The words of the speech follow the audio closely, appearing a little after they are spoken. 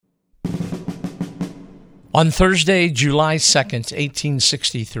On Thursday, July 2nd,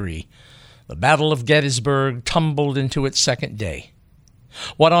 1863, the Battle of Gettysburg tumbled into its second day.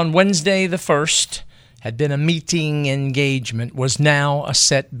 What on Wednesday the 1st had been a meeting engagement was now a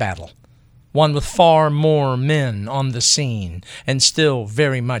set battle, one with far more men on the scene and still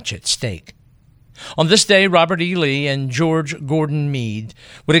very much at stake. On this day, Robert E. Lee and George Gordon Meade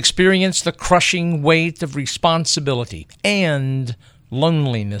would experience the crushing weight of responsibility and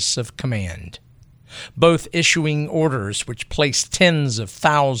loneliness of command, both issuing orders which placed tens of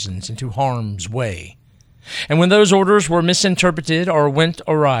thousands into harm's way. And when those orders were misinterpreted or went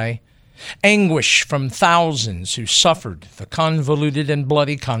awry, anguish from thousands who suffered the convoluted and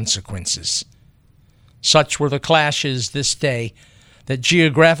bloody consequences. Such were the clashes this day that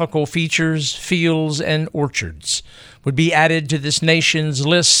geographical features, fields, and orchards would be added to this nation's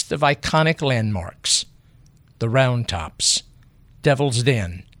list of iconic landmarks: the Round Tops, Devil's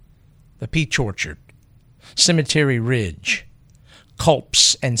Den, the Peach Orchard, Cemetery Ridge,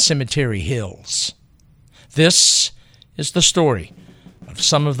 Culp's and Cemetery Hills. This is the story of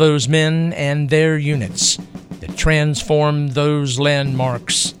some of those men and their units that transformed those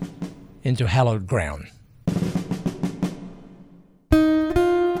landmarks into hallowed ground.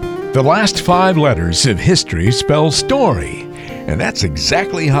 The last 5 letters of history spell story, and that's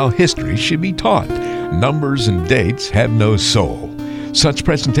exactly how history should be taught. Numbers and dates have no soul. Such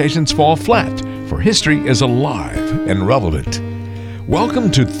presentations fall flat, for history is alive and relevant.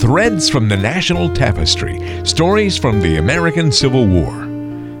 Welcome to Threads from the National Tapestry, stories from the American Civil War.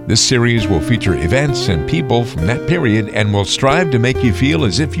 This series will feature events and people from that period and will strive to make you feel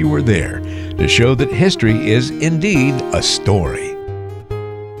as if you were there, to show that history is indeed a story.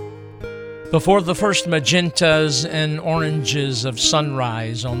 Before the first magentas and oranges of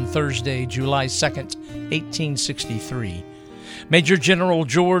sunrise on Thursday, July 2nd, 1863, Major General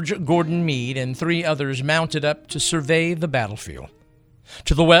George Gordon Meade and 3 others mounted up to survey the battlefield.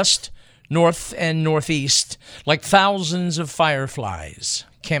 To the west, north, and northeast, like thousands of fireflies,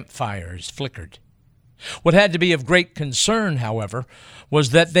 campfires flickered. What had to be of great concern, however,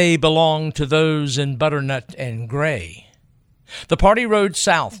 was that they belonged to those in butternut and gray. The party rode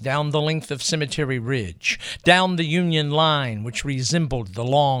south down the length of Cemetery Ridge, down the Union line, which resembled the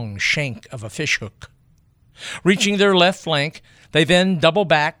long shank of a fishhook. Reaching their left flank, they then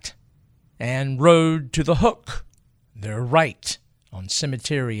double-backed and rode to the Hook, their right, on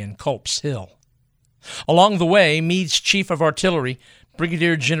Cemetery and Culp's Hill. Along the way, Meade's chief of artillery,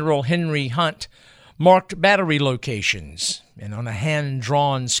 Brigadier General Henry Hunt, marked battery locations, and on a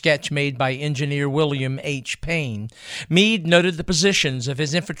hand-drawn sketch made by engineer William H. Payne, Meade noted the positions of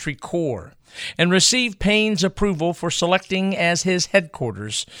his infantry corps and received Payne's approval for selecting as his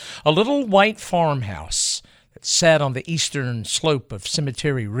headquarters a little white farmhouse that sat on the eastern slope of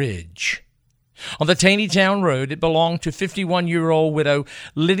Cemetery Ridge. On the Taneytown Road, it belonged to 51-year-old widow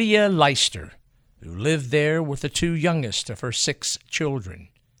Lydia Leister, who lived there with the 2 youngest of her 6 children.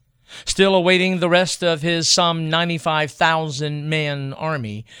 Still awaiting the rest of his some 95,000-man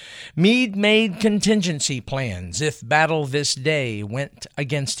army, Meade made contingency plans if battle this day went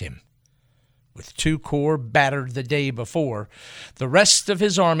against him. With 2 corps battered the day before, the rest of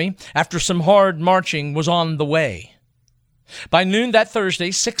his army, after some hard marching, was on the way. By noon that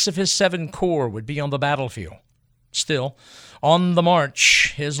Thursday, 6 of his 7 corps would be on the battlefield. Still, on the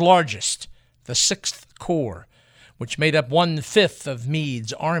march, his largest, the 6th Corps, which made up 1/5 of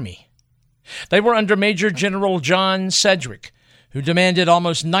Meade's army. They were under Major General John Sedgwick, who demanded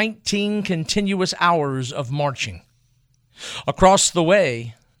almost 19 continuous hours of marching. Across the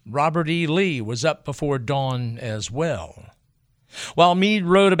way, Robert E. Lee was up before dawn as well. While Meade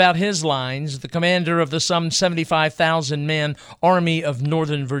rode about his lines, the commander of the some 75,000-man Army of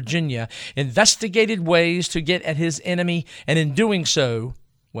Northern Virginia investigated ways to get at his enemy, and in doing so,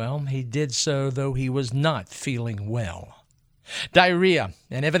 well, he did so though he was not feeling well. Diarrhea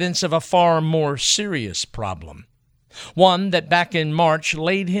and evidence of a far more serious problem, one that back in March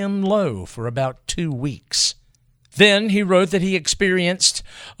laid him low for about 2 weeks. Then he wrote that he experienced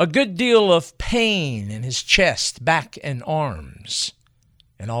a good deal of pain in his chest, back, and arms.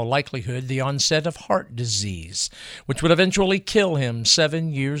 In all likelihood, the onset of heart disease, which would eventually kill him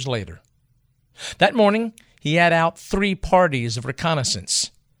 7 years later. That morning, he had out 3 parties of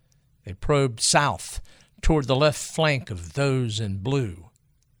reconnaissance. They probed south toward the left flank of those in blue.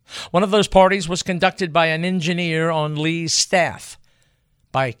 One of those parties was conducted by an engineer on Lee's staff,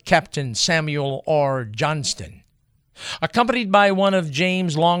 by Captain Samuel R. Johnston. Accompanied by one of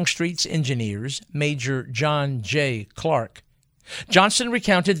James Longstreet's engineers, Major John J. Clark, Johnston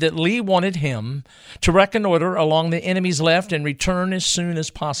recounted that Lee wanted him to reconnoiter along the enemy's left and return as soon as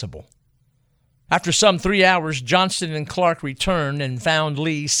possible. After some 3 hours, Johnston and Clark returned and found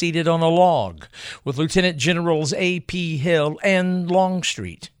Lee seated on a log with Lieutenant Generals A.P. Hill and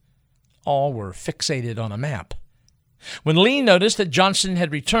Longstreet. All were fixated on a map. When Lee noticed that Johnston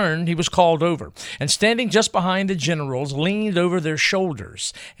had returned, he was called over, and standing just behind the generals, leaned over their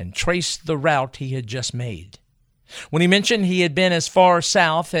shoulders and traced the route he had just made. When he mentioned he had been as far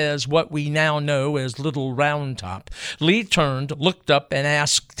south as what we now know as Little Round Top, Lee turned, looked up, and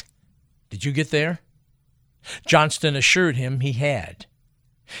asked, "Did you get there?" Johnston assured him he had.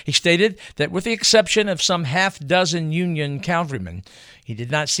 He stated that with the exception of some half-dozen Union cavalrymen, he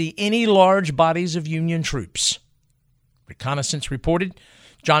did not see any large bodies of Union troops. Reconnaissance reported,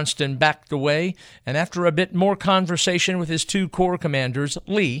 Johnston backed away, and after a bit more conversation with his two corps commanders,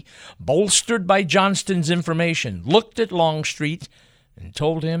 Lee, bolstered by Johnston's information, looked at Longstreet and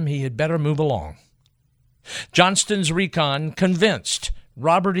told him he had better move along. Johnston's recon convinced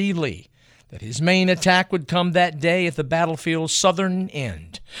Robert E. Lee that his main attack would come that day at the battlefield's southern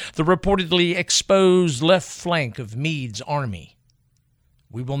end, the reportedly exposed left flank of Meade's army.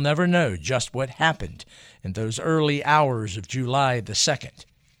 We will never know just what happened in those early hours of July the 2nd.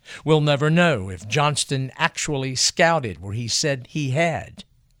 We'll never know if Johnston actually scouted where he said he had.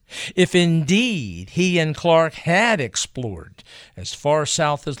 If indeed he and Clark had explored as far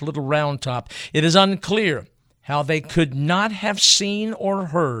south as Little Round Top, it is unclear how they could not have seen or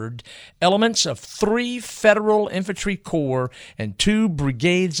heard elements of 3 Federal infantry corps and 2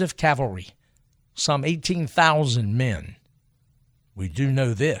 brigades of cavalry, some 18,000 men. We do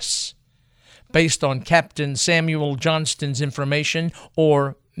know this. Based on Captain Samuel Johnston's information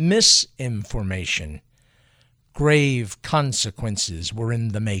or misinformation, grave consequences were in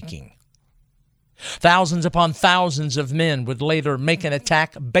the making. Thousands upon thousands of men would later make an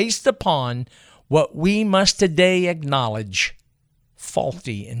attack based upon what we must today acknowledge,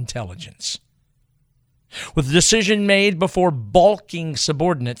 faulty intelligence. With the decision made before balking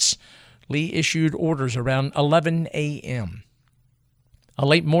subordinates, Lee issued orders around 11 a.m., a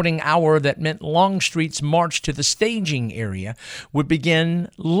late morning hour that meant Longstreet's march to the staging area would begin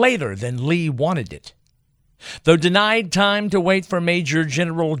later than Lee wanted it. Though denied time to wait for Major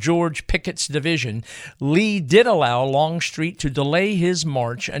General George Pickett's division, Lee did allow Longstreet to delay his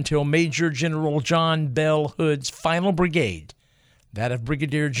march until Major General John Bell Hood's final brigade, that of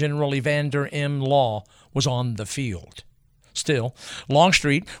Brigadier General Evander M. Law, was on the field. Still,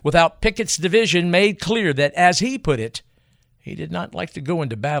 Longstreet, without Pickett's division, made clear that, as he put it, he did not like to go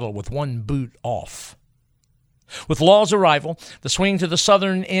into battle with one boot off. With Law's arrival, the swing to the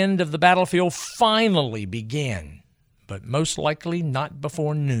southern end of the battlefield finally began, but most likely not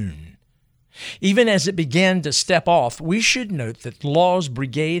before noon. Even as it began to step off, we should note that Law's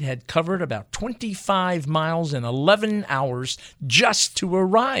brigade had covered about 25 miles in 11 hours just to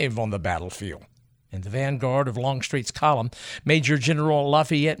arrive on the battlefield. In the vanguard of Longstreet's column, Major General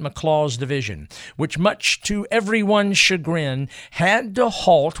Lafayette McLaws' division, which much to everyone's chagrin had to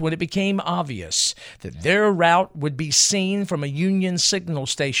halt when it became obvious that their route would be seen from a Union signal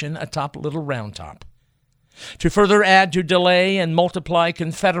station atop Little Round Top. To further add to delay and multiply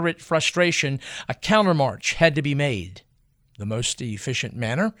Confederate frustration, a countermarch had to be made. The most efficient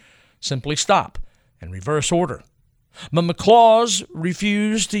manner? Simply stop and reverse order. But McLaws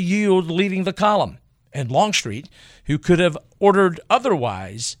refused to yield leading the column, and Longstreet, who could have ordered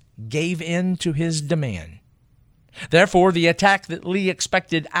otherwise, gave in to his demand. Therefore, the attack that Lee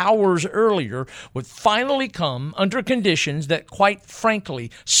expected hours earlier would finally come under conditions that, quite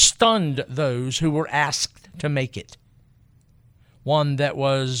frankly, stunned those who were asked to make it. One that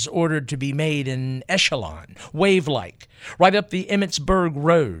was ordered to be made in echelon, wave-like, right up the Emmitsburg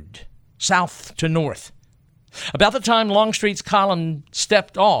Road, south to north. About the time Longstreet's column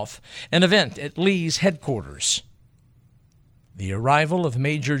stepped off, an event at Lee's headquarters. The arrival of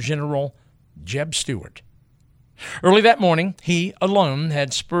Major General Jeb Stuart. Early that morning, he alone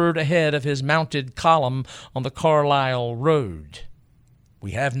had spurred ahead of his mounted column on the Carlisle Road.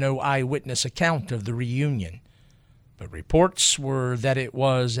 We have no eyewitness account of the reunion, but reports were that it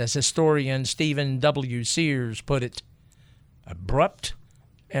was, as historian Stephen W. Sears put it, abrupt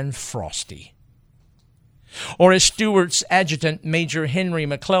and frosty. Or as Stuart's adjutant, Major Henry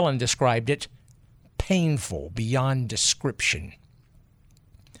McClellan, described it, painful beyond description.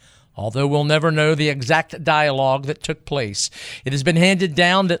 Although we'll never know the exact dialogue that took place, it has been handed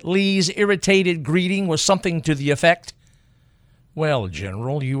down that Lee's irritated greeting was something to the effect, "Well,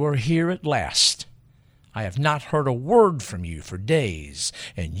 General, you are here at last. I have not heard a word from you for days,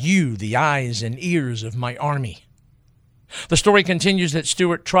 and you the eyes and ears of my army." The story continues that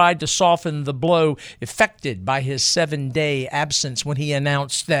Stuart tried to soften the blow effected by his 7-day absence when he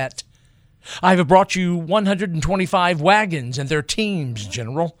announced that, I have brought you 125 wagons and their teams,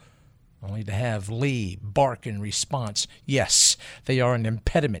 General, only to have Lee bark in response, yes, they are an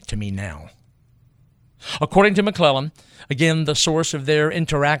impediment to me now. According to McClellan, again the source of their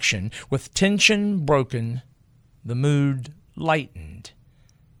interaction, with tension broken, the mood lightened,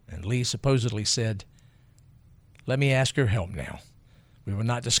 and Lee supposedly said, "Let me ask your help now. We will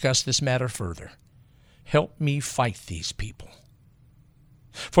not discuss this matter further. Help me fight these people."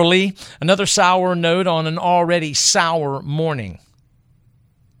 For Lee, another sour note on an already sour morning.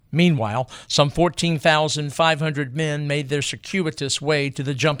 Meanwhile, some 14,500 men made their circuitous way to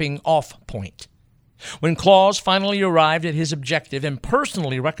the jumping-off point. When Claus finally arrived at his objective and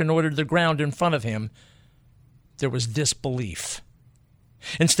personally reconnoitered the ground in front of him, there was disbelief.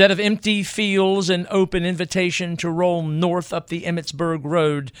 Instead of empty fields and open invitation to roll north up the Emmitsburg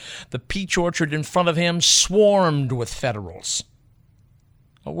Road, the peach orchard in front of him swarmed with Federals.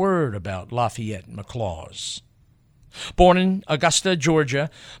 A word about Lafayette McLaws. Born in Augusta, Georgia,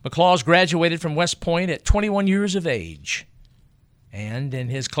 McLaws graduated from West Point at 21 years of age. And in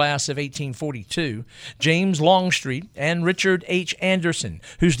his class of 1842, James Longstreet and Richard H. Anderson,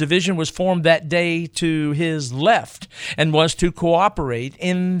 whose division was formed that day to his left and was to cooperate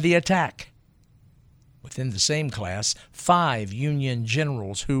in the attack. Within the same class, 5 Union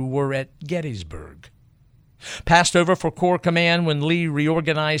generals who were at Gettysburg. Passed over for Corps Command when Lee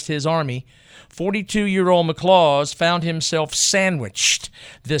reorganized his army, 42-year-old McLaws found himself sandwiched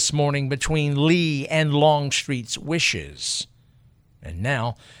this morning between Lee and Longstreet's wishes. And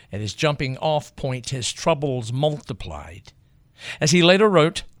now, at his jumping-off point, his troubles multiplied. As he later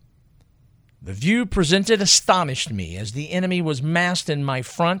wrote, "The view presented astonished me, as the enemy was massed in my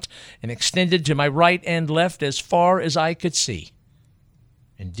front and extended to my right and left as far as I could see.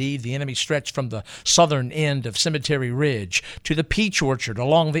 Indeed, the enemy stretched from the southern end of Cemetery Ridge to the peach orchard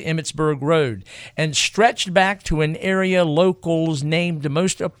along the Emmitsburg Road and stretched back to an area locals named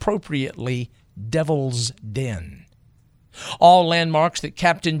most appropriately Devil's Den. All landmarks that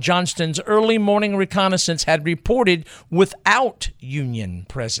Captain Johnston's early morning reconnaissance had reported without Union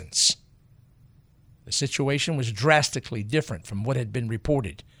presence. The situation was drastically different from what had been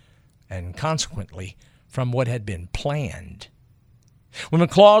reported, and consequently from what had been planned. When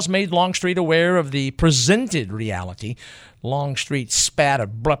McLaws made Longstreet aware of the presented reality, Longstreet spat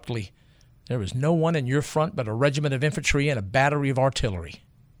abruptly. "There was no one in your front but a regiment of infantry and a battery of artillery."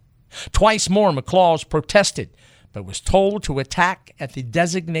 Twice more McLaws protested, but was told to attack at the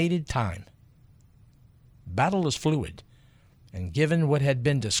designated time. Battle is fluid, and given what had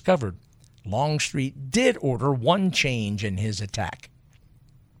been discovered, Longstreet did order one change in his attack.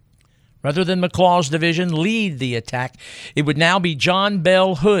 Rather than McLaws' division lead the attack, it would now be John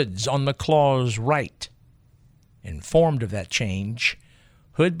Bell Hood's on McLaws' right. Informed of that change,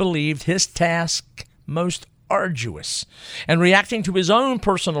 Hood believed his task most arduous, and reacting to his own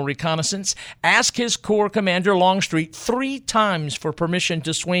personal reconnaissance, asked his Corps commander Longstreet 3 times for permission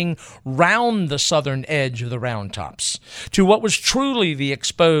to swing round the southern edge of the Round Tops to what was truly the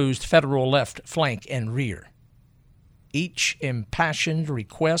exposed Federal left flank and rear. Each impassioned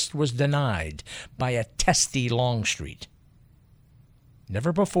request was denied by a testy Longstreet.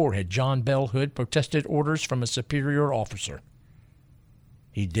 Never before had John Bell Hood protested orders from a superior officer.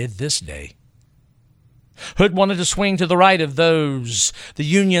 He did this day. Hood wanted to swing to the right of those, the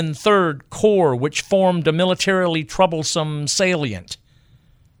Union 3rd Corps, which formed a militarily troublesome salient.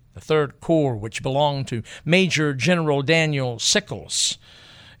 The 3rd Corps, which belonged to Major General Daniel Sickles,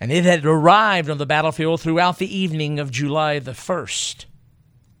 and it had arrived on the battlefield throughout the evening of July the 1st.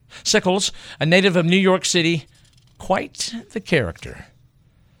 Sickles, a native of New York City, quite the character.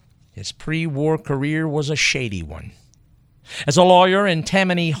 His pre-war career was a shady one. As a lawyer and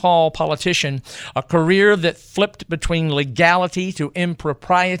Tammany Hall politician, a career that flipped between legality to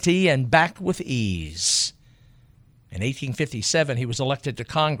impropriety and back with ease. In 1857, he was elected to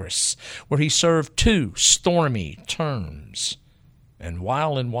Congress, where he served 2 stormy terms. And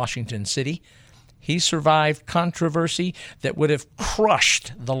while in Washington City, he survived controversy that would have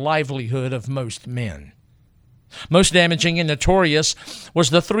crushed the livelihood of most men. Most damaging and notorious was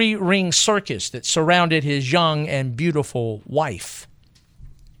the 3-ring circus that surrounded his young and beautiful wife.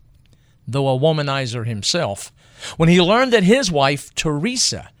 Though a womanizer himself, when he learned that his wife,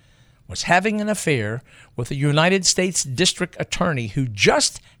 Teresa, was having an affair with a United States District Attorney who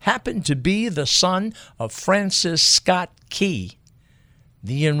just happened to be the son of Francis Scott Key,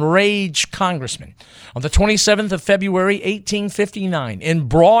 the enraged congressman, on the 27th of February, 1859, in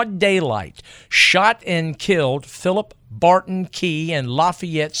broad daylight, shot and killed Philip Barton Key in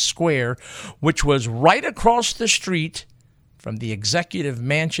Lafayette Square, which was right across the street from the executive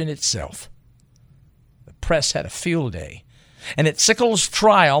mansion itself. The press had a field day, and at Sickles'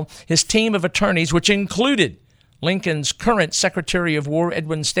 trial, his team of attorneys, which included Lincoln's current Secretary of War,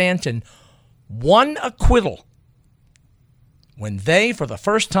 Edwin Stanton, won acquittal when they, for the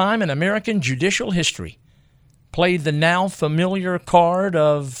first time in American judicial history, played the now familiar card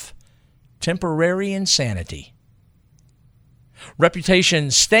of temporary insanity. Reputation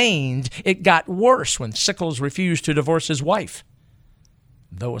stained, it got worse when Sickles refused to divorce his wife.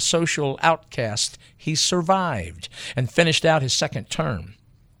 Though a social outcast, he survived and finished out his second term.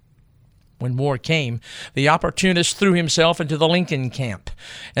 When war came, the opportunist threw himself into the Lincoln camp,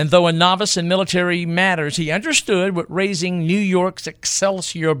 and though a novice in military matters, he understood what raising New York's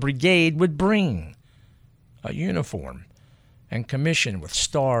Excelsior Brigade would bring: a uniform and commission with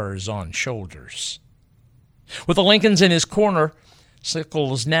stars on shoulders. With the Lincolns in his corner,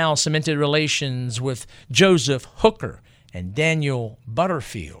 Sickles now cemented relations with Joseph Hooker and Daniel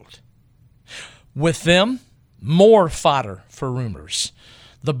Butterfield. With them, more fodder for rumors: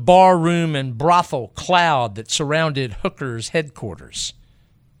 the barroom and brothel cloud that surrounded Hooker's headquarters.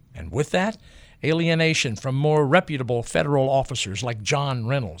 And with that, alienation from more reputable federal officers like John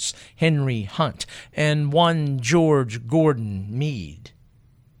Reynolds, Henry Hunt, and one George Gordon Meade.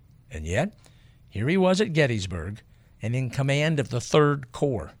 And yet, here he was at Gettysburg and in command of the Third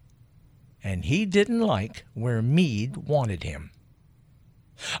Corps. And he didn't like where Meade wanted him.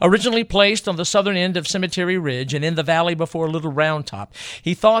 Originally placed on the southern end of Cemetery Ridge and in the valley before Little Round Top,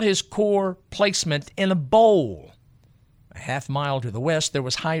 he thought his corps placement in a bowl. A half mile to the west, there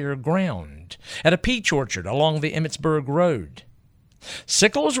was higher ground, at a peach orchard along the Emmitsburg Road.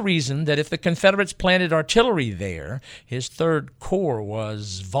 Sickles reasoned that if the Confederates planted artillery there, his Third Corps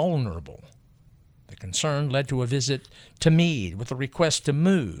was vulnerable. The concern led to a visit to Meade with a request to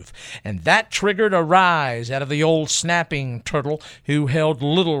move, and that triggered a rise out of the old snapping turtle who held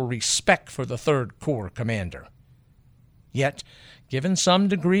little respect for the Third Corps commander. Yet, given some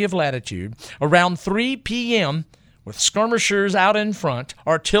degree of latitude, around 3 p.m., with skirmishers out in front,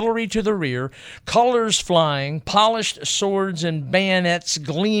 artillery to the rear, colors flying, polished swords and bayonets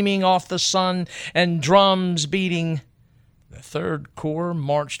gleaming off the sun, and drums beating, the Third Corps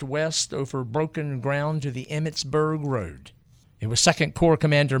marched west over broken ground to the Emmitsburg Road. It was Second Corps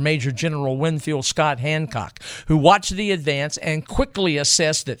Commander Major General Winfield Scott Hancock who watched the advance and quickly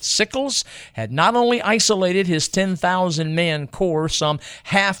assessed that Sickles had not only isolated his 10,000-man corps some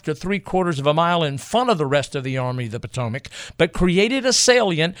half to three-quarters of a mile in front of the rest of the Army of the Potomac, but created a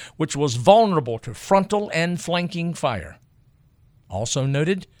salient which was vulnerable to frontal and flanking fire. Also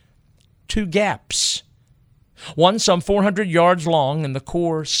noted, 2 gaps. One some 400 yards long in the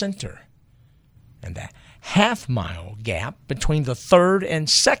corps center, and the half-mile gap between the 3rd and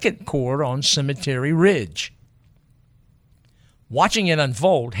 2nd Corps on Cemetery Ridge. Watching it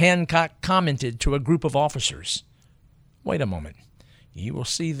unfold, Hancock commented to a group of officers, "Wait a moment, you will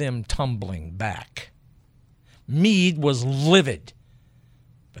see them tumbling back." Meade was livid,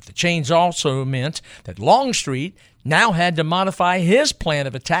 but the change also meant that Longstreet now had to modify his plan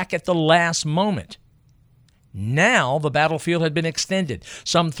of attack at the last moment. Now the battlefield had been extended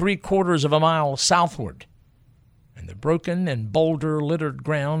some 3/4 of a mile southward, and the broken and boulder-littered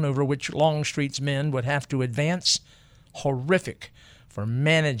ground over which Longstreet's men would have to advance, horrific for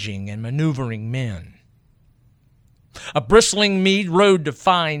managing and maneuvering men. A bristling Meade rode to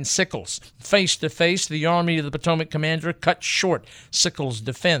find Sickles. Face to face, the Army of the Potomac commander cut short Sickles'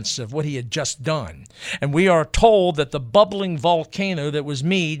 defense of what he had just done. And we are told that the bubbling volcano that was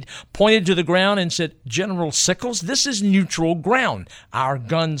Meade pointed to the ground and said, "General Sickles, this is neutral ground. Our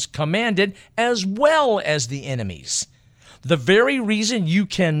guns commanded as well as the enemy's. The very reason you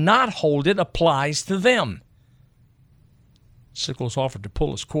cannot hold it applies to them." Sickles offered to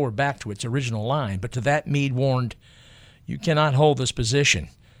pull his corps back to its original line, but to that Meade warned, "You cannot hold this position,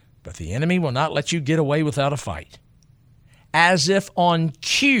 but the enemy will not let you get away without a fight." As if on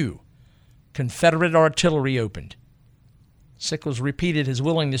cue, Confederate artillery opened. Sickles repeated his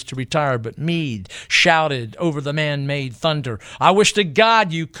willingness to retire, but Meade shouted over the man-made thunder, "I wish to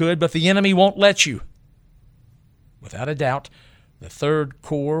God you could, but the enemy won't let you." Without a doubt, the Third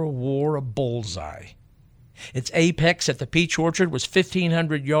Corps wore a bullseye. Its apex at the Peach Orchard was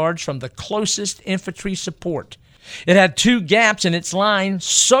 1,500 yards from the closest infantry support. It had 2 gaps in its line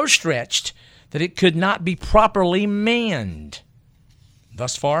so stretched that it could not be properly manned.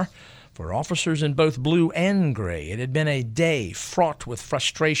 Thus far, for officers in both blue and gray, it had been a day fraught with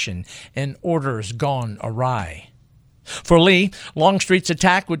frustration and orders gone awry. For Lee, Longstreet's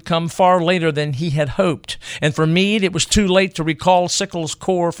attack would come far later than he had hoped, and for Meade, it was too late to recall Sickles'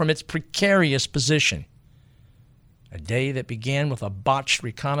 corps from its precarious position. A day that began with a botched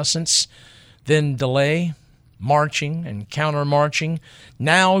reconnaissance, then delay, marching and counter-marching,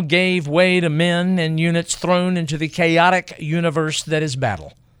 now gave way to men and units thrown into the chaotic universe that is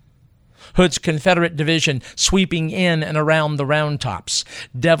battle. Hood's Confederate division sweeping in and around the Round Tops,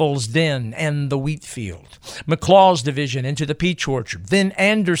 Devil's Den, and the wheat field. McLaws' division into the Peach Orchard, then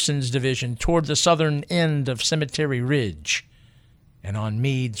Anderson's division toward the southern end of Cemetery Ridge. And on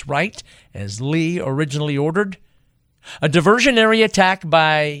Meade's right, as Lee originally ordered, a diversionary attack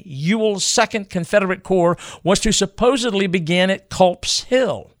by Ewell's 2nd Confederate Corps was to supposedly begin at Culp's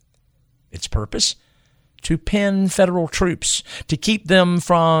Hill. Its purpose? To pin Federal troops, to keep them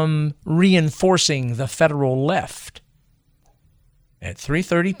from reinforcing the Federal left. At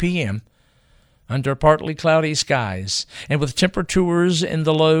 3:30 p.m., under partly cloudy skies and with temperatures in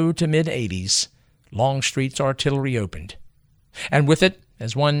the low to mid-80s, Longstreet's artillery opened. And with it,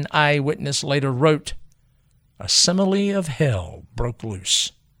 as one eyewitness later wrote, a simile of hell broke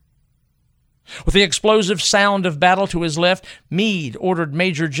loose. With the explosive sound of battle to his left, Meade ordered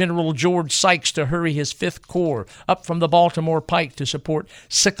Major General George Sykes to hurry his 5th Corps up from the Baltimore Pike to support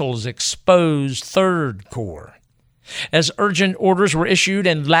Sickles' exposed 3rd Corps. As urgent orders were issued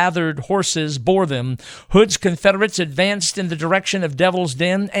and lathered horses bore them, Hood's Confederates advanced in the direction of Devil's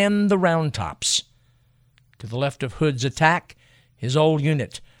Den and the Round Tops. To the left of Hood's attack, his old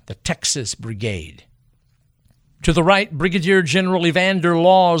unit, the Texas Brigade. To the right, Brigadier General Evander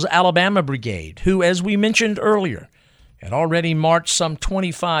Law's Alabama Brigade, who, as we mentioned earlier, had already marched some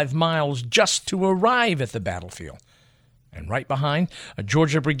 25 miles just to arrive at the battlefield. And right behind, a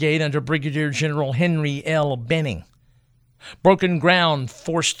Georgia Brigade under Brigadier General Henry L. Benning. Broken ground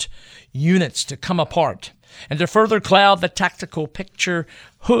forced units to come apart. And to further cloud the tactical picture,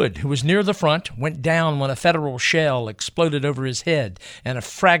 Hood, who was near the front, went down when a Federal shell exploded over his head and a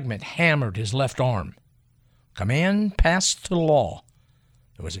fragment hammered his left arm. Command passed to Law,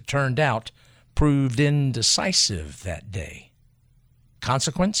 who, as it turned out, proved indecisive that day.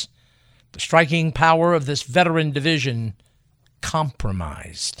 Consequence? The striking power of this veteran division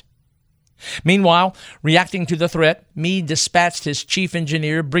compromised. Meanwhile, reacting to the threat, Meade dispatched his chief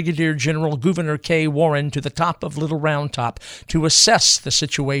engineer, Brigadier General Gouverneur K. Warren, to the top of Little Round Top to assess the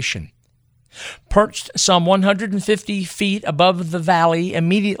situation. Perched some 150 feet above the valley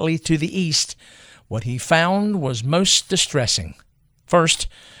immediately to the east, what he found was most distressing. First,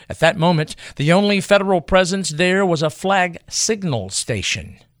 at that moment, the only Federal presence there was a flag signal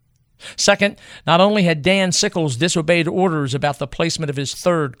station. Second, not only had Dan Sickles disobeyed orders about the placement of his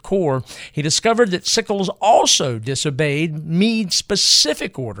 3rd Corps, he discovered that Sickles also disobeyed Meade's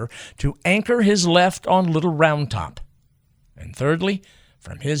specific order to anchor his left on Little Round Top. And thirdly,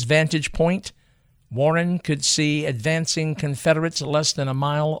 from his vantage point, Warren could see advancing Confederates less than a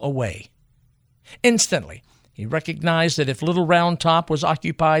mile away. Instantly, he recognized that if Little Round Top was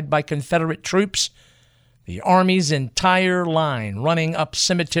occupied by Confederate troops, the Army's entire line running up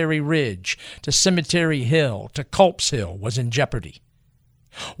Cemetery Ridge to Cemetery Hill to Culp's Hill was in jeopardy.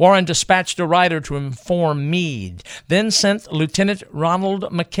 Warren dispatched a rider to inform Meade, then sent Lieutenant Ronald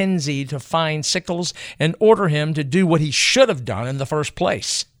McKenzie to find Sickles and order him to do what he should have done in the first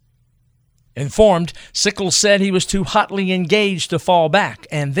place. Informed, Sickles said he was too hotly engaged to fall back,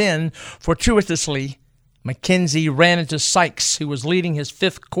 and then, fortuitously, McKenzie ran into Sykes, who was leading his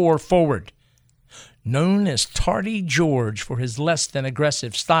 5th Corps forward. Known as Tardy George for his less than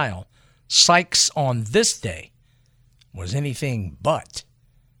aggressive style, Sykes on this day was anything but.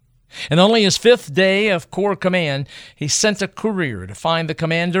 In only his 5th day of Corps command, he sent a courier to find the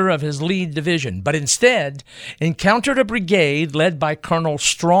commander of his lead division, but instead encountered a brigade led by Colonel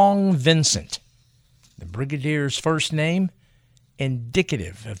Strong Vincent. The brigadier's first name,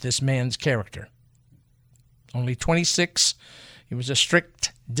 indicative of this man's character. Only 26, he was a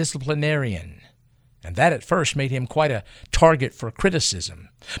strict disciplinarian, and that at first made him quite a target for criticism.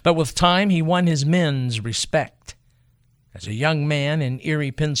 But with time, he won his men's respect. As a young man in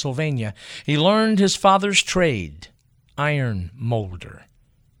Erie, Pennsylvania, he learned his father's trade, iron molder.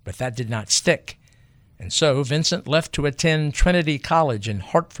 But that did not stick. And so Vincent left to attend Trinity College in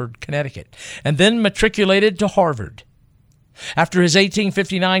Hartford, Connecticut, and then matriculated to Harvard. After his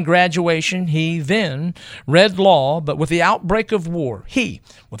 1859 graduation, he then read law, but with the outbreak of war, he,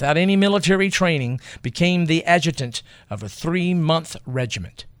 without any military training, became the adjutant of a 3-month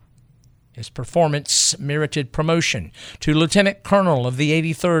regiment. His performance merited promotion to lieutenant colonel of the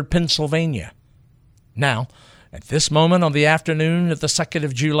 83rd Pennsylvania. Now, at this moment on the afternoon of the 2nd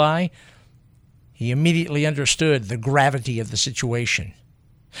of July, he immediately understood the gravity of the situation.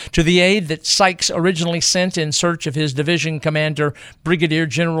 To the aid that Sykes originally sent in search of his division commander, Brigadier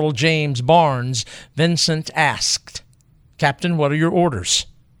General James Barnes, Vincent asked, "Captain, what are your orders?"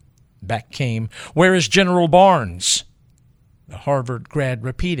 Back came, "Where is General Barnes?" The Harvard grad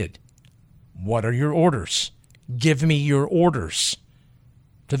repeated, "What are your orders? Give me your orders."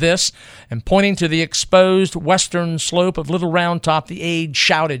 To this, and pointing to the exposed western slope of Little Round Top, the aide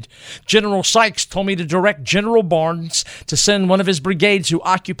shouted, "General Sykes told me to direct General Barnes to send one of his brigades to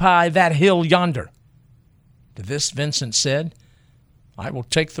occupy that hill yonder." To this, Vincent said, "I will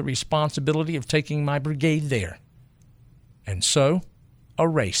take the responsibility of taking my brigade there." And so, a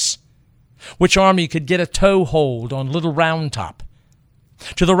race. Which army could get a toehold on Little Round Top?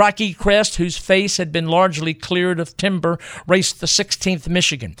 To the rocky crest, whose face had been largely cleared of timber, raced the 16th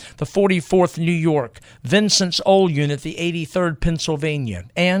Michigan, the 44th New York, Vincent's old unit, the 83rd Pennsylvania,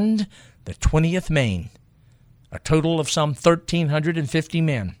 and the 20th Maine, a total of some 1,350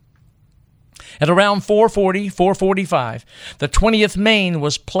 men. At around 4:45, the 20th Maine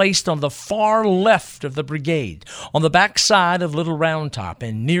was placed on the far left of the brigade, on the back side of Little Round Top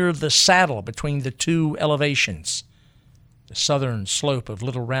and near the saddle between the two elevations. The southern slope of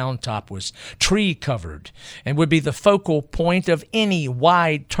Little Round Top was tree-covered and would be the focal point of any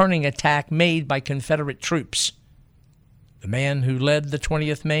wide turning attack made by Confederate troops. The man who led the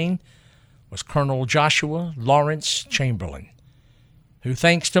 20th Maine was Colonel Joshua Lawrence Chamberlain, who,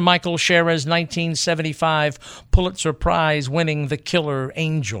 thanks to Michael Shera's 1975 Pulitzer Prize-winning The Killer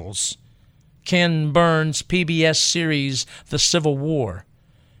Angels, Ken Burns' PBS series The Civil War,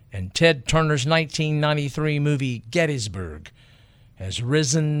 and Ted Turner's 1993 movie Gettysburg, has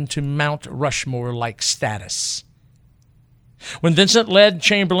risen to Mount Rushmore-like status. When Vincent led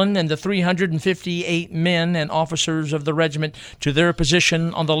Chamberlain and the 358 men and officers of the regiment to their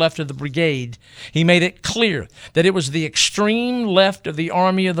position on the left of the brigade, he made it clear that it was the extreme left of the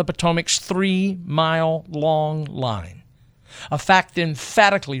Army of the Potomac's 3-mile-long line, a fact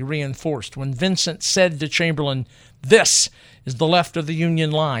emphatically reinforced when Vincent said to Chamberlain, "This is the left of the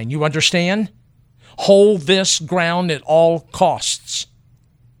Union line. You understand? Hold this ground at all costs."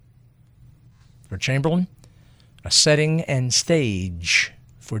 For Chamberlain, a setting and stage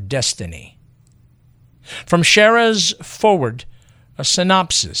for destiny. From Shera's forward, a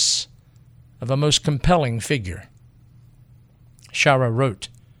synopsis of a most compelling figure. Shera wrote,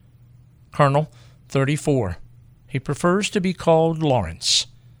 "Colonel, 34. He prefers to be called Lawrence.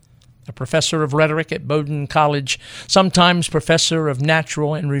 A professor of rhetoric at Bowdoin College, sometimes professor of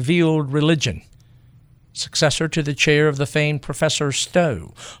natural and revealed religion, successor to the chair of the famed Professor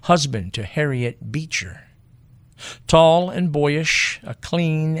Stowe, husband to Harriet Beecher. Tall and boyish, a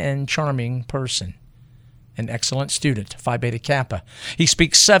clean and charming person. An excellent student, Phi Beta Kappa. He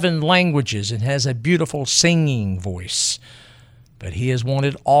speaks 7 languages and has a beautiful singing voice, but he has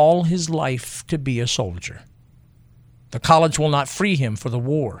wanted all his life to be a soldier. The college will not free him for the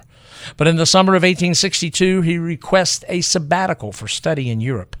war, but in the summer of 1862 he requests a sabbatical for study in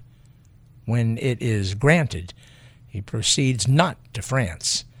Europe. When it is granted, he proceeds not to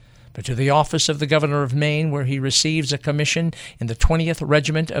France, but to the office of the governor of Maine, where he receives a commission in the 20th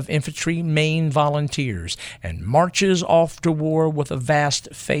Regiment of Infantry Maine Volunteers and marches off to war with a vast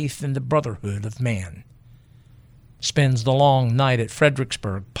faith in the brotherhood of man. Spends the long night at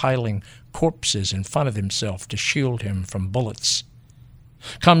Fredericksburg piling corpses in front of himself to shield him from bullets.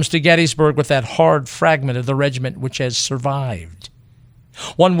 Comes to Gettysburg with that hard fragment of the regiment which has survived.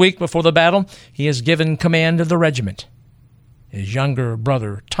 1 week before the battle, he is given command of the regiment. His younger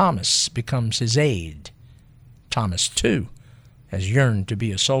brother, Thomas, becomes his aide. Thomas, too, has yearned to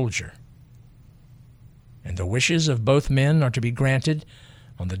be a soldier. And the wishes of both men are to be granted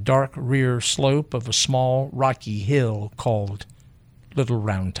on the dark rear slope of a small rocky hill called Little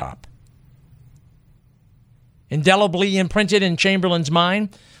Round Top. Indelibly imprinted in Chamberlain's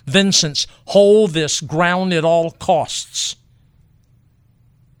mind, Vincent's "hold this ground at all costs."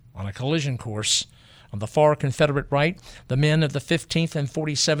 On a collision course on the far Confederate right, the men of the 15th and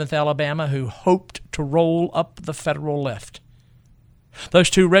 47th Alabama who hoped to roll up the Federal left. Those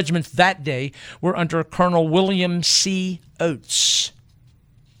 2 regiments that day were under Colonel William C. Oates.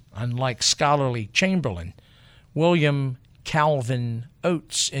 Unlike scholarly Chamberlain, William Calvin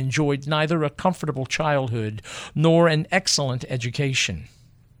Oates enjoyed neither a comfortable childhood nor an excellent education.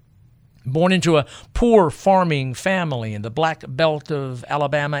 Born into a poor farming family in the Black Belt of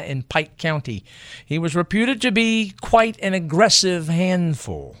Alabama in Pike County, he was reputed to be quite an aggressive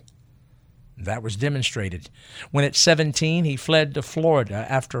handful. That was demonstrated when at 17 he fled to Florida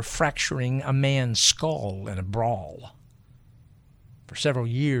after fracturing a man's skull in a brawl. For several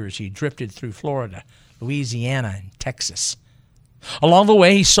years he drifted through Florida, Louisiana, and Texas, Along the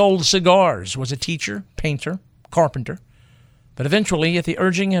way, he sold cigars, was a teacher, painter, carpenter, but eventually, at the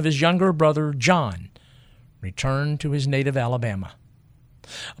urging of his younger brother, John, returned to his native Alabama.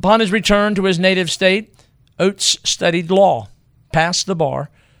 Upon his return to his native state, Oates studied law, passed the bar,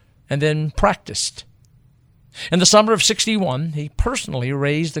 and then practiced. In the summer of '61, he personally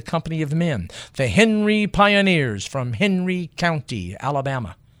raised a company of men, the Henry Pioneers from Henry County,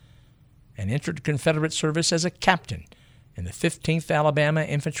 Alabama, and entered Confederate service as a captain in the 15th Alabama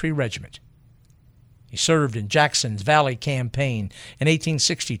Infantry Regiment. He served in Jackson's Valley Campaign in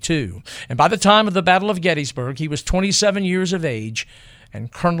 1862, and by the time of the Battle of Gettysburg, he was 27 years of age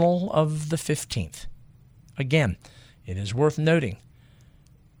and colonel of the 15th. Again, it is worth noting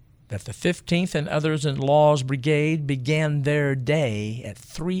that the 15th and others in Law's brigade began their day at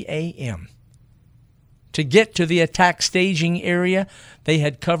 3 a.m. To get to the attack staging area, they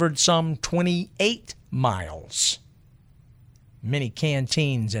had covered some 28 miles. Many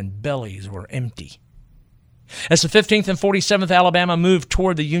canteens and bellies were empty. As the 15th and 47th Alabama moved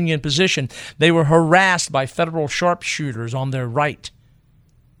toward the Union position, they were harassed by Federal sharpshooters on their right.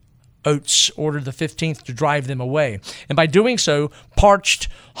 Oates ordered the 15th to drive them away, and by doing so, parched,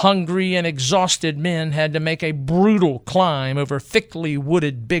 hungry, and exhausted men had to make a brutal climb over thickly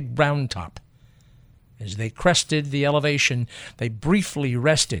wooded Big Round Top. As they crested the elevation, they briefly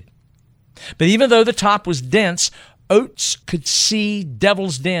rested. But even though the top was dense, Oates could see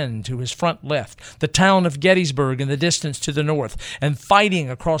Devil's Den to his front left, the town of Gettysburg in the distance to the north, and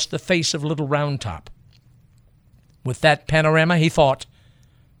fighting across the face of Little Round Top. With that panorama, he thought,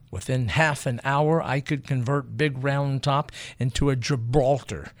 within half an hour, I could convert Big Round Top into a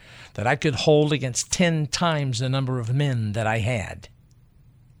Gibraltar that I could hold against 10 times the number of men that I had.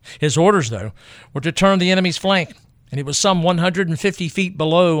 His orders, though, were to turn the enemy's flank, and it was some 150 feet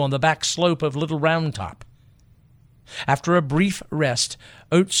below on the back slope of Little Round Top. After a brief rest,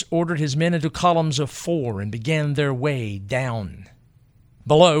 Oates ordered his men into columns of 4 and began their way down.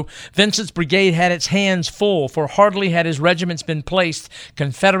 Below, Vincent's brigade had its hands full, for hardly had his regiments been placed,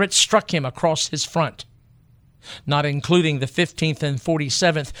 Confederates struck him across his front. Not including the 15th and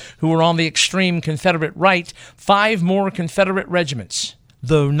 47th, who were on the extreme Confederate right, 5 more Confederate regiments,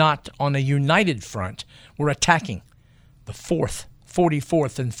 though not on a united front, were attacking the 4th,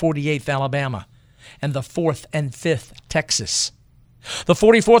 44th, and 48th Alabama, and the 4th and 5th Texas. The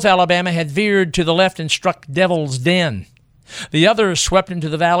 44th Alabama had veered to the left and struck Devil's Den. The others swept into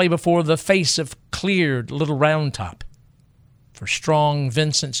the valley before the face of cleared Little Round Top. For strong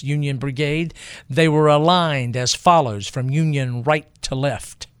Vincent's Union Brigade, they were aligned as follows from Union right to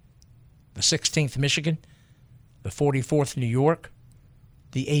left: the 16th Michigan, the 44th New York,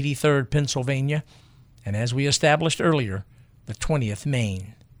 the 83rd Pennsylvania, and as we established earlier, the 20th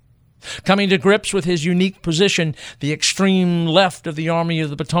Maine. Coming to grips with his unique position, the extreme left of the Army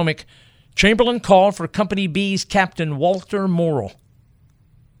of the Potomac, Chamberlain called for Company B's Captain Walter Morrill.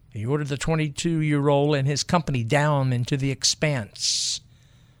 He ordered the 22-year-old and his company down into the expanse,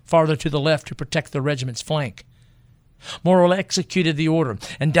 farther to the left to protect the regiment's flank. Morrill executed the order,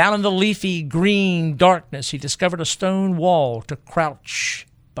 and down in the leafy green darkness he discovered a stone wall to crouch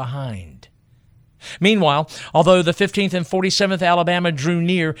behind. Meanwhile, although the 15th and 47th Alabama drew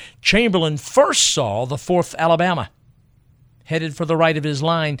near, Chamberlain first saw the 4th Alabama. Headed for the right of his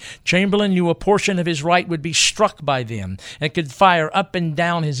line, Chamberlain knew a portion of his right would be struck by them and could fire up and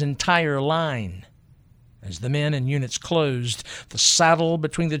down his entire line. As the men and units closed, the saddle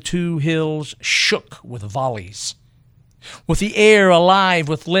between the two hills shook with volleys. With the air alive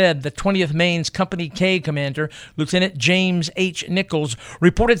with lead, the 20th Maine's Company K commander, Lieutenant James H. Nichols,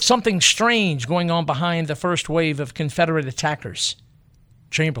 reported something strange going on behind the first wave of Confederate attackers.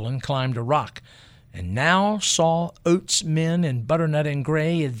 Chamberlain climbed a rock and now saw Oates' men in butternut and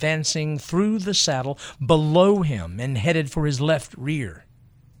gray advancing through the saddle below him and headed for his left rear.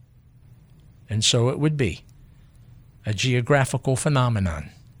 And so it would be, a geographical phenomenon.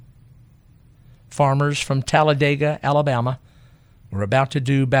 Farmers from Talladega, Alabama, were about to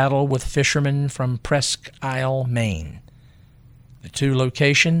do battle with fishermen from Presque Isle, Maine. The two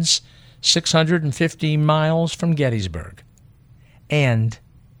locations, 650 miles from Gettysburg. And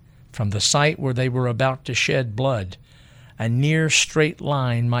from the site where they were about to shed blood, a near straight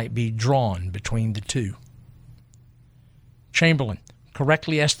line might be drawn between the two. Chamberlain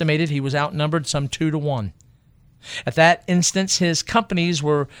correctly estimated he was outnumbered some 2-1. At that instance, his companies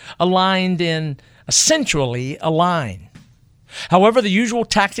were aligned in essentially a line. However, the usual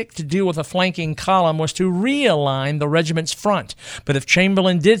tactic to deal with a flanking column was to realign the regiment's front. But if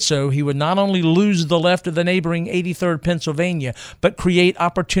Chamberlain did so, he would not only lose the left of the neighboring 83rd Pennsylvania, but create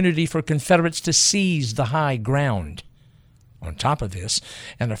opportunity for Confederates to seize the high ground. On top of this,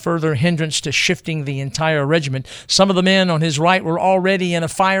 and a further hindrance to shifting the entire regiment, some of the men on his right were already in a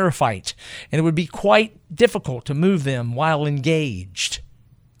firefight, and it would be quite difficult to move them while engaged.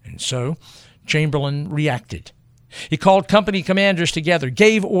 And so Chamberlain reacted. He called company commanders together,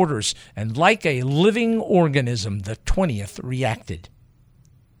 gave orders, and like a living organism, the 20th reacted.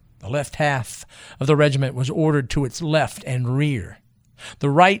 The left half of the regiment was ordered to its left and rear. The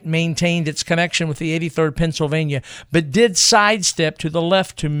right maintained its connection with the 83rd Pennsylvania, but did sidestep to the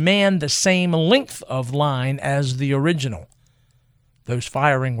left to man the same length of line as the original. Those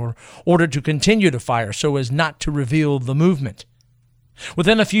firing were ordered to continue to fire so as not to reveal the movement.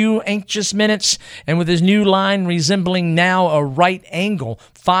 Within a few anxious minutes, and with his new line resembling now a right angle,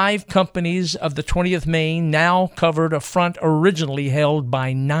 5 companies of the 20th Maine now covered a front originally held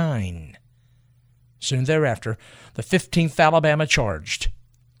by 9. Soon thereafter, the 15th Alabama charged.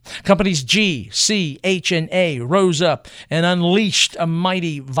 Companies G, C, H, and A rose up and unleashed a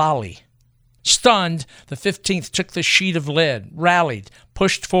mighty volley. Stunned, the 15th took the sheet of lead, rallied,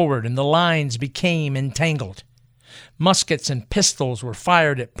 pushed forward, and the lines became entangled. Muskets and pistols were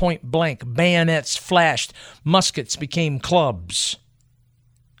fired at point blank. Bayonets flashed. Muskets became clubs.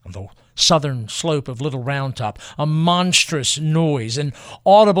 On the southern slope of Little Round Top, a monstrous noise, an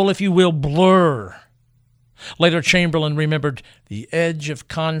audible, if you will, blur. Later, Chamberlain remembered the edge of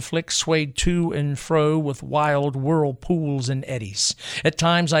conflict swayed to and fro with wild whirlpools and eddies. At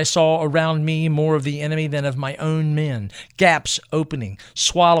times I saw around me more of the enemy than of my own men, gaps opening,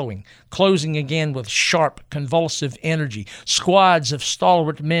 swallowing, closing again with sharp, convulsive energy, squads of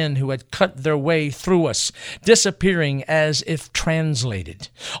stalwart men who had cut their way through us, disappearing as if translated,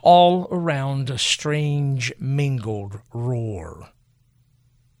 all around a strange, mingled roar.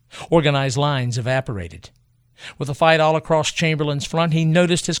 Organized lines evaporated. With a fight all across Chamberlain's front, he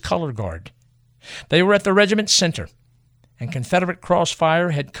noticed his color guard. They were at the regiment's center, and Confederate crossfire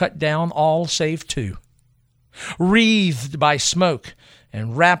had cut down all save 2. Wreathed by smoke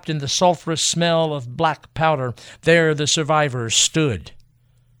and wrapped in the sulphurous smell of black powder, there the survivors stood.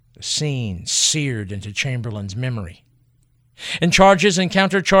 The scene seared into Chamberlain's memory. In charges and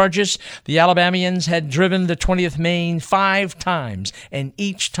countercharges, the Alabamians had driven the 20th Maine 5 times, and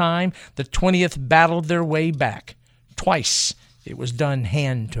each time the 20th battled their way back. Twice it was done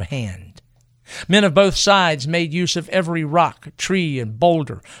hand to hand. Men of both sides made use of every rock, tree, and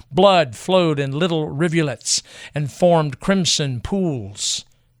boulder. Blood flowed in little rivulets and formed crimson pools.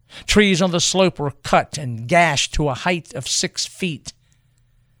 Trees on the slope were cut and gashed to a height of 6 feet.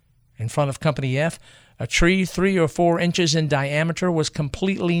 In front of Company F, a tree 3 or 4 inches in diameter was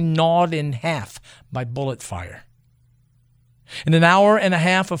completely gnawed in half by bullet fire. In an hour and a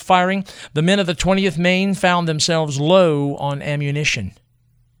half of firing, the men of the 20th Maine found themselves low on ammunition.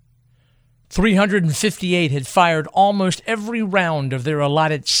 358 had fired almost every round of their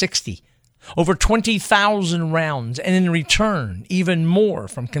allotted 60, over 20,000 rounds, and in return, even more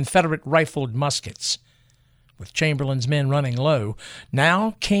from Confederate rifled muskets. With Chamberlain's men running low,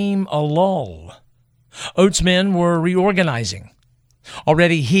 now came a lull. Oates' men were reorganizing.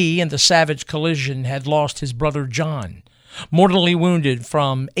 Already he, in the savage collision, had lost his brother John, mortally wounded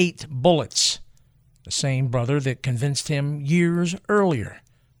from 8 bullets, the same brother that convinced him years earlier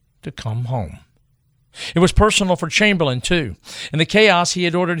to come home. It was personal for Chamberlain, too. In the chaos, he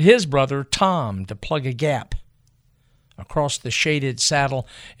had ordered his brother Tom to plug a gap. Across the shaded saddle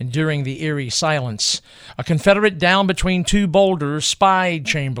and during the eerie silence, a Confederate down between 2 boulders spied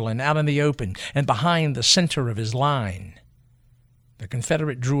Chamberlain out in the open and behind the center of his line. The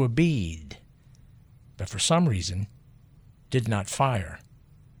Confederate drew a bead, but for some reason did not fire.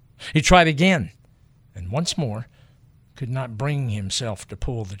 He tried again, and once more could not bring himself to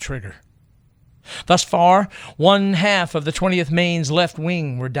pull the trigger. Thus far, 1/2 of the 20th Maine's left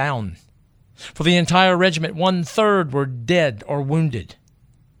wing were down. For the entire regiment, 1/3 were dead or wounded.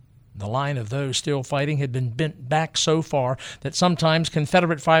 The line of those still fighting had been bent back so far that sometimes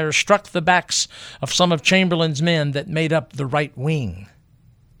Confederate fire struck the backs of some of Chamberlain's men that made up the right wing.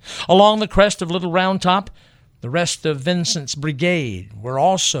 Along the crest of Little Round Top, the rest of Vincent's brigade were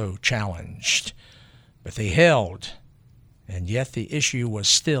also challenged, but they held, and yet the issue was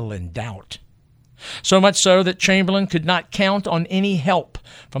still in doubt. So much so that Chamberlain could not count on any help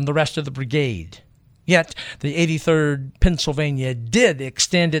from the rest of the brigade. Yet the 83rd Pennsylvania did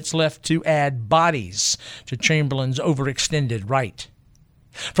extend its left to add bodies to Chamberlain's overextended right.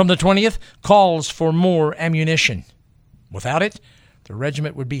 From the 20th, calls for more ammunition. Without it, the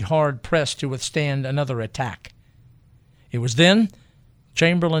regiment would be hard-pressed to withstand another attack. It was then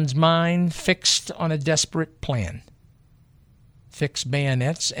Chamberlain's mind fixed on a desperate plan. Fix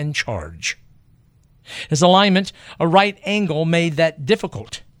bayonets and charge. His alignment, a right angle, made that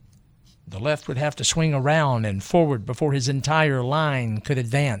difficult. The left would have to swing around and forward before his entire line could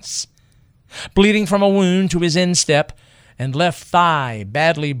advance. Bleeding from a wound to his instep and left thigh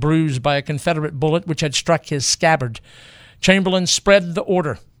badly bruised by a Confederate bullet which had struck his scabbard, Chamberlain spread the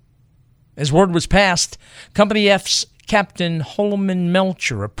order. As word was passed, Company F's Captain Holman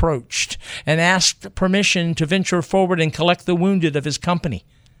Melcher approached and asked permission to venture forward and collect the wounded of his company,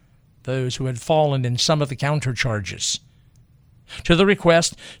 those who had fallen in some of the countercharges. To the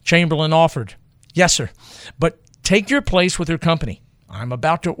request, Chamberlain offered, "Yes, sir, but take your place with your company. I'm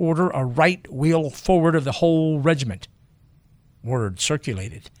about to order a right wheel forward of the whole regiment." Word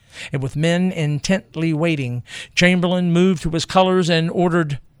circulated, and with men intently waiting, Chamberlain moved to his colors and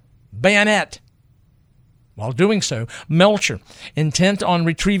ordered, "Bayonet!" While doing so, Melcher, intent on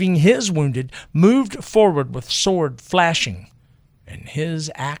retrieving his wounded, moved forward with sword flashing, and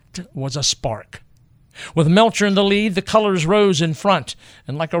his act was a spark. With Melcher in the lead, the colors rose in front,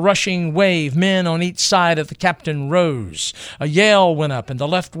 and like a rushing wave, men on each side of the captain rose. A yell went up, and the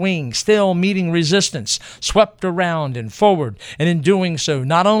left wing, still meeting resistance, swept around and forward, and in doing so,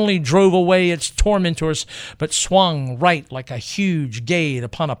 not only drove away its tormentors, but swung right like a huge gate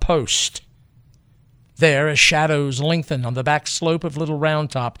upon a post. There, as shadows lengthened on the back slope of Little Round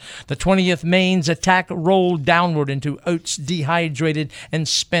Top, the 20th Maine's attack rolled downward into Oates' dehydrated and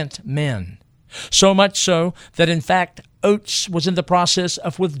spent men. So much so that, in fact, Oates was in the process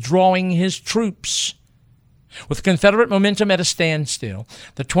of withdrawing his troops. With Confederate momentum at a standstill,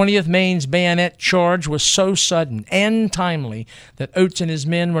 the 20th Maine's bayonet charge was so sudden and timely that Oates and his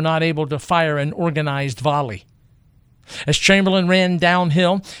men were not able to fire an organized volley. As Chamberlain ran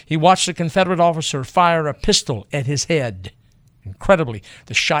downhill, he watched a Confederate officer fire a pistol at his head. Incredibly,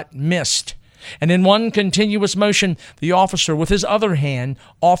 the shot missed, and in one continuous motion, the officer, with his other hand,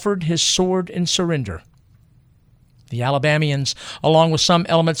 offered his sword in surrender. The Alabamians, along with some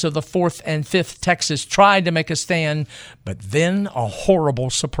elements of the 4th and 5th Texas, tried to make a stand, but then a horrible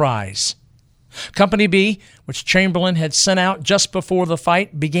surprise. Company B, which Chamberlain had sent out just before the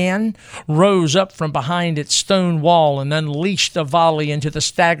fight began, rose up from behind its stone wall and unleashed a volley into the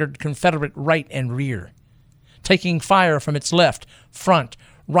staggered Confederate right and rear. Taking fire from its left, front,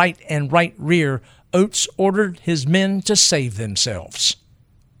 right, and right rear, Oates ordered his men to save themselves.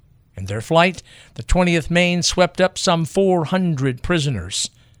 In their flight, the 20th Maine swept up some 400 prisoners.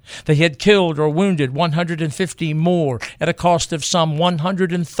 They had killed or wounded 150 more at a cost of some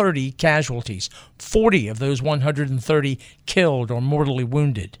 130 casualties, 40 of those 130 killed or mortally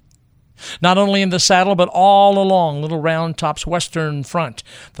wounded. Not only in the saddle, but all along Little Round Top's western front,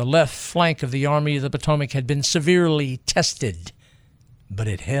 the left flank of the Army of the Potomac had been severely tested, but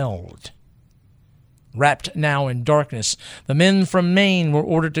it held. Wrapped now in darkness, the men from Maine were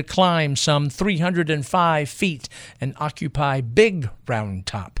ordered to climb some 305 feet and occupy Big Round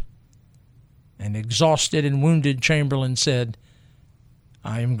Top. An exhausted and wounded Chamberlain said,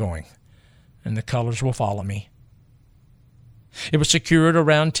 "I am going, and the colors will follow me." It was secured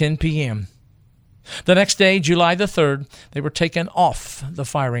around 10 p.m. The next day, July the 3rd, they were taken off the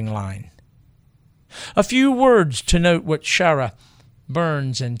firing line. A few words to note what Shara,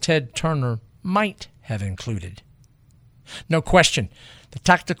 Burns, and Ted Turner might have included. No question, the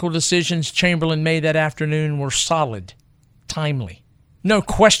tactical decisions Chamberlain made that afternoon were solid, timely. No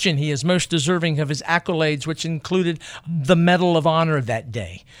question he is most deserving of his accolades, which included the Medal of Honor that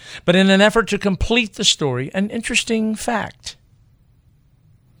day. But in an effort to complete the story, an interesting fact.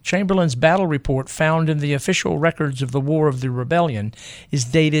 Chamberlain's battle report found in the official records of the War of the Rebellion is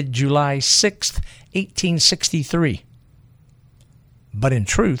dated July 6, 1863. But in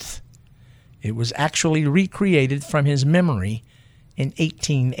truth, it was actually recreated from his memory in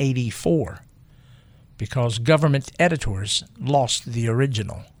 1884 because government editors lost the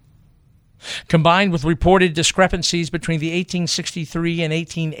original. Combined with reported discrepancies between the 1863 and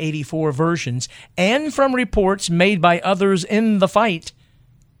 1884 versions and from reports made by others in the fight,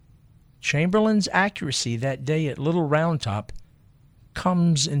 Chamberlain's accuracy that day at Little Round Top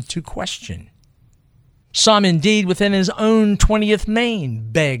comes into question. Some, indeed, within his own 20th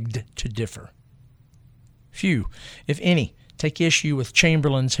Maine begged to differ. Few, if any, take issue with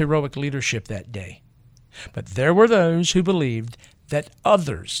Chamberlain's heroic leadership that day. But there were those who believed that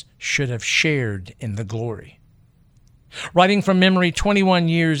others should have shared in the glory. Writing from memory 21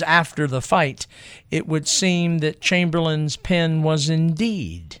 years after the fight, it would seem that Chamberlain's pen was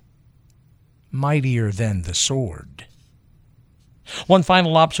indeed mightier than the sword. One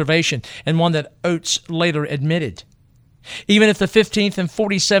final observation, and one that Oates later admitted. Even if the 15th and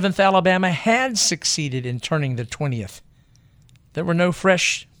 47th Alabama had succeeded in turning the 20th, there were no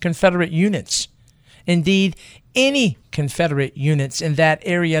fresh Confederate units, Indeed, any Confederate units in that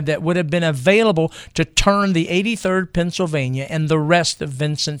area that would have been available to turn the 83rd Pennsylvania and the rest of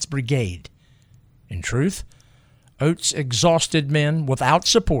Vincent's brigade. In truth, Oates' exhausted men, without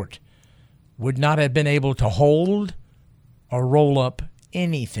support, would not have been able to hold or roll up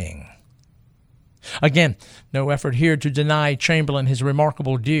anything. Again, no effort here to deny Chamberlain his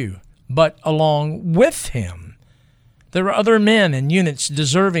remarkable due, but along with him, there were other men and units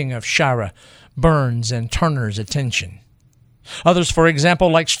deserving of Shira, Burns, and Turner's attention. Others, for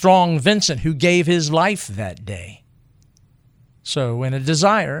example, like Strong Vincent, who gave his life that day. So, in a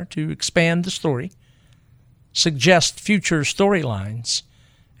desire to expand the story, suggest future storylines,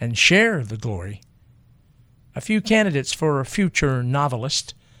 and share the glory, a few candidates for future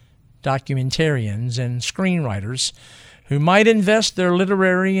novelists, documentarians, and screenwriters who might invest their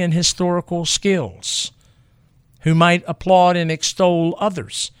literary and historical skills, who might applaud and extol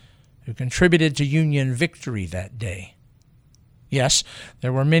others who contributed to Union victory that day. Yes,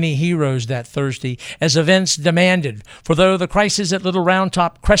 there were many heroes that Thursday, as events demanded, for though the crisis at Little Round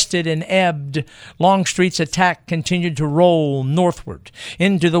Top crested and ebbed, Longstreet's attack continued to roll northward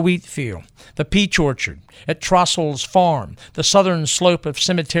into the wheat field, the peach orchard, at Trossel's farm, the southern slope of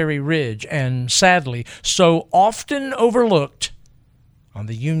Cemetery Ridge, and, sadly, so often overlooked, on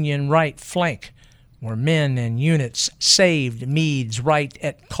the Union right flank, where men and units saved Meade's right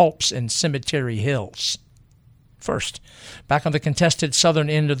at Culp's and Cemetery Hills. First, back on the contested southern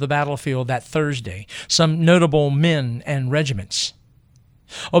end of the battlefield that Thursday, some notable men and regiments.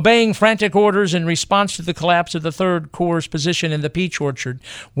 Obeying frantic orders in response to the collapse of the 3rd Corps' position in the peach orchard,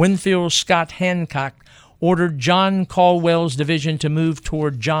 Winfield Scott Hancock ordered John Caldwell's division to move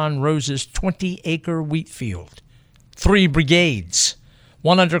toward John Rose's 20-acre wheat field. 3 brigades,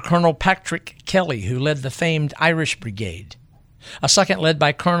 one under Colonel Patrick Kelly, who led the famed Irish Brigade, a second led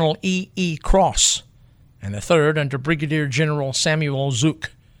by Colonel E. Cross, and a third under Brigadier General Samuel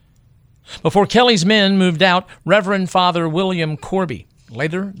Zook. Before Kelly's men moved out, Reverend Father William Corby,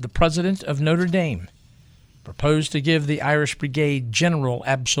 later the president of Notre Dame, proposed to give the Irish Brigade general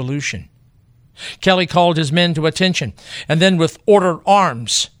absolution. Kelly called his men to attention, and then with "Order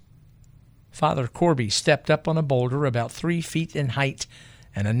arms!" Father Corby stepped up on a boulder about 3 feet in height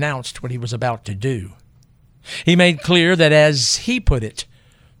and announced what he was about to do. He made clear that, as he put it,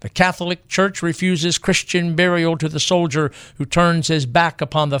 the Catholic Church refuses Christian burial to the soldier who turns his back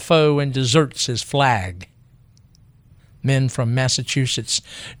upon the foe and deserts his flag. Men from Massachusetts,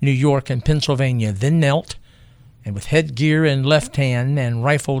 New York, and Pennsylvania then knelt, and with headgear in left hand and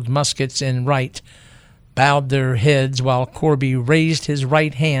rifled muskets in right, bowed their heads while Corby raised his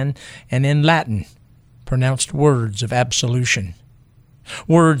right hand and in Latin pronounced words of absolution,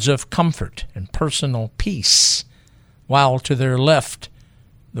 words of comfort and personal peace, while to their left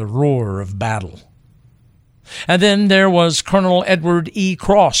the roar of battle. And then there was Colonel Edward E.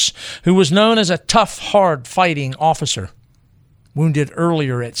 Cross, who was known as a tough, hard-fighting officer, wounded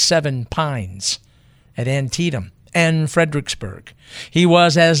earlier at 7 Pines, at Antietam, and Fredericksburg. He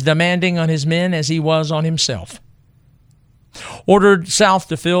was as demanding on his men as he was on himself. Ordered south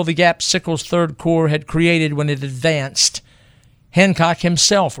to fill the gap Sickles' 3rd Corps had created when it advanced, Hancock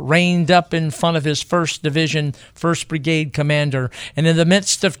himself reined up in front of his 1st Division, 1st Brigade commander, and in the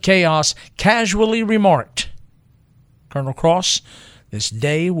midst of chaos casually remarked, "Colonel Cross, this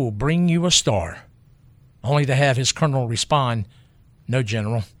day will bring you a star," only to have his colonel respond, "No,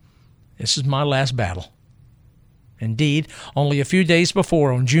 General, this is my last battle." Indeed, only a few days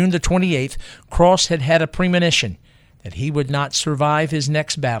before, on June the 28th, Cross had had a premonition that he would not survive his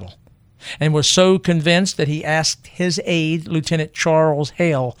next battle, and was so convinced that he asked his aide, Lieutenant Charles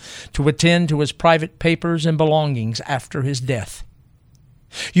Hale, to attend to his private papers and belongings after his death.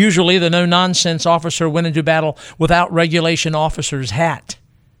 Usually, the no-nonsense officer went into battle without regulation officer's hat.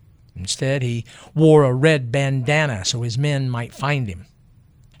 Instead, he wore a red bandana so his men might find him.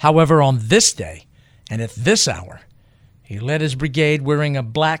 However, on this day, and at this hour, he led his brigade wearing a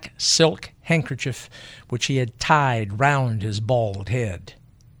black silk handkerchief which he had tied round his bald head.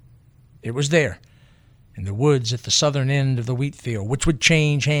 It was there, in the woods at the southern end of the wheat field, which would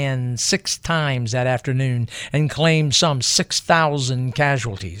change hands 6 times that afternoon and claim some 6,000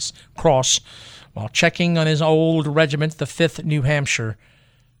 casualties. Cross, while checking on his old regiment, the 5th New Hampshire,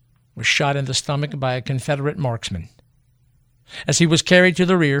 was shot in the stomach by a Confederate marksman. As he was carried to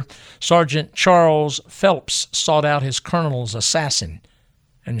the rear, Sergeant Charles Phelps sought out his colonel's assassin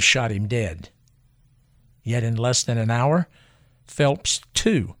and shot him dead. Yet in less than an hour, Phelps,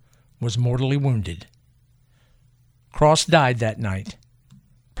 too, was mortally wounded. Cross died that night.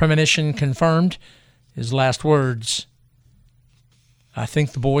 Premonition confirmed. His last words, "I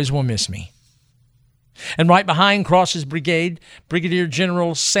think the boys will miss me." And right behind Cross's brigade, Brigadier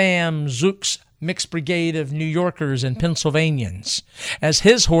General Sam Zook's mixed brigade of New Yorkers and Pennsylvanians. As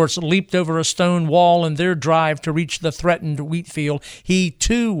his horse leaped over a stone wall in their drive to reach the threatened wheat field, he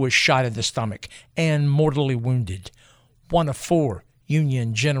too was shot in the stomach and mortally wounded, one of 4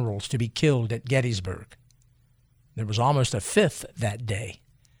 Union generals to be killed at Gettysburg. There was almost a 5th that day.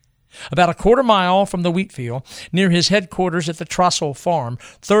 About a quarter mile from the wheat field, near his headquarters at the Trossel Farm,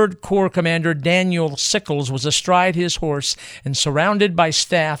 3rd Corps Commander Daniel Sickles was astride his horse and surrounded by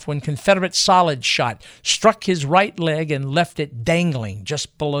staff when Confederate solid shot struck his right leg and left it dangling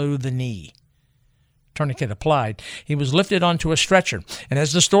just below the knee. Tourniquet applied, he was lifted onto a stretcher, and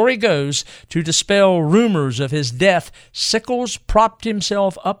as the story goes, to dispel rumors of his death, Sickles propped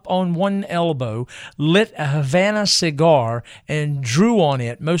himself up on one elbow, lit a Havana cigar, and drew on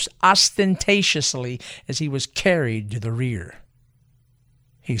it most ostentatiously as he was carried to the rear.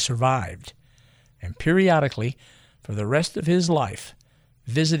 He survived, and periodically, for the rest of his life,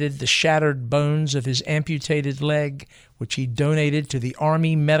 visited the shattered bones of his amputated leg, which he donated to the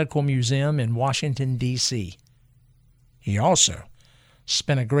Army Medical Museum in Washington, D.C. He also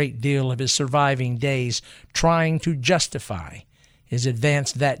spent a great deal of his surviving days trying to justify his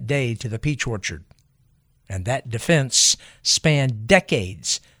advance that day to the peach orchard. And that defense spanned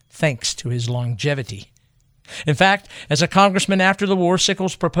decades thanks to his longevity. In fact, as a congressman after the war,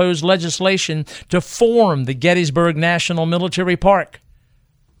 Sickles proposed legislation to form the Gettysburg National Military Park.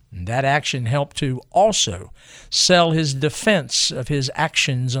 That action helped to also sell his defense of his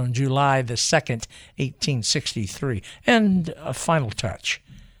actions on July the 2nd, 1863. And a final touch.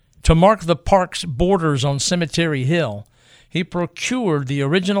 To mark the park's borders on Cemetery Hill, he procured the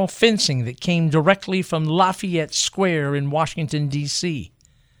original fencing that came directly from Lafayette Square in Washington, D.C.,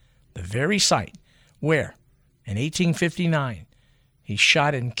 the very site where, in 1859, he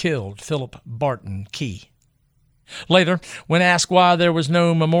shot and killed Philip Barton Key. Later, when asked why there was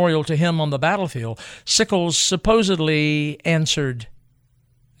no memorial to him on the battlefield, Sickles supposedly answered,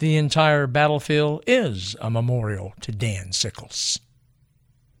 "The entire battlefield is a memorial to Dan Sickles."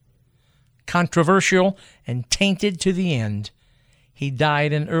 Controversial and tainted to the end, he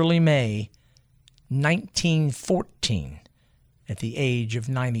died in early May 1914 at the age of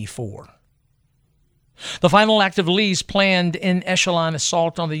 94. The final act of Lee's planned in-echelon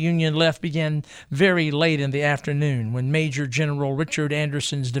assault on the Union left began very late in the afternoon when Major General Richard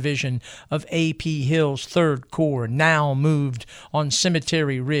Anderson's division of A.P. Hill's 3rd Corps now moved on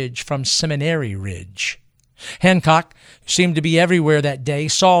Cemetery Ridge from Seminary Ridge. Hancock, who seemed to be everywhere that day,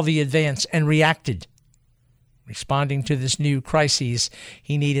 saw the advance and reacted. Responding to this new crisis,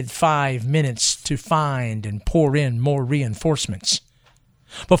 he needed 5 minutes to find and pour in more reinforcements.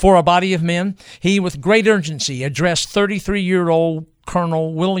 Before a body of men, he with great urgency addressed 33-year-old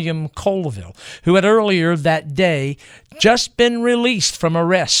Colonel William Colville, who had earlier that day just been released from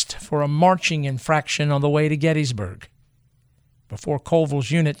arrest for a marching infraction on the way to Gettysburg. Before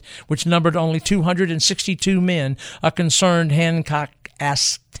Colville's unit, which numbered only 262 men, a concerned Hancock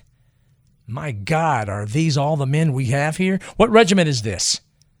asked, "My God, are these all the men we have here? What regiment is this?"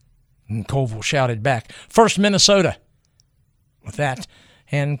 And Colville shouted back, "1st Minnesota." With that,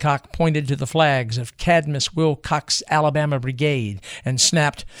 Hancock pointed to the flags of Cadmus Wilcox's Alabama Brigade and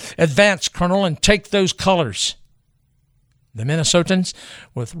snapped, "Advance, Colonel, and take those colors." The Minnesotans,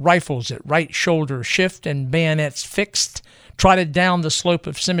 with rifles at right shoulder shift and bayonets fixed, trotted down the slope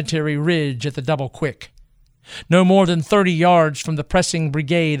of Cemetery Ridge at the double quick. No more than 30 yards from the pressing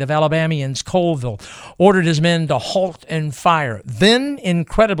brigade of Alabamians, Colville ordered his men to halt and fire, then,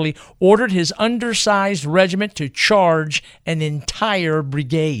 incredibly, ordered his undersized regiment to charge an entire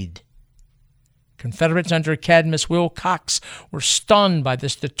brigade. Confederates under Cadmus Wilcox were stunned by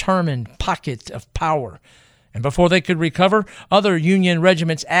this determined pocket of power, and before they could recover, other Union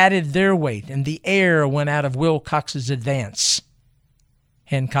regiments added their weight, and the air went out of Wilcox's advance.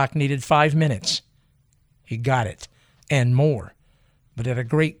 Hancock needed 5 minutes. He got it, and more, but at a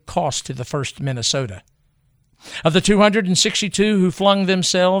great cost to the 1st Minnesota. Of the 262 who flung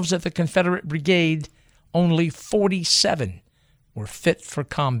themselves at the Confederate brigade, only 47 were fit for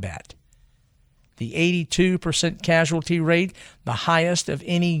combat. The 82% casualty rate, the highest of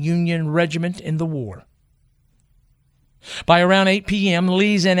any Union regiment in the war. By around 8 p.m.,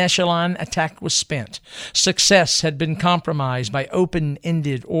 Lee's en-echelon attack was spent. Success had been compromised by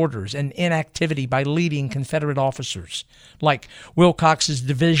open-ended orders and inactivity by leading Confederate officers, like Wilcox's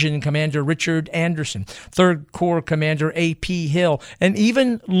division commander Richard Anderson, 3rd Corps commander A.P. Hill, and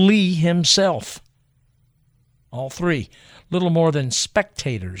even Lee himself. All three, little more than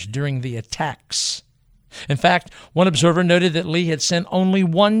spectators during the attacks. In fact, one observer noted that Lee had sent only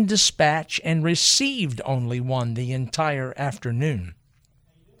one dispatch and received only one the entire afternoon.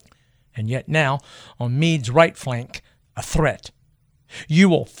 And yet now, on Meade's right flank, a threat.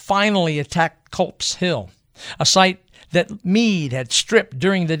 Ewell finally attacked Culp's Hill, a site that Meade had stripped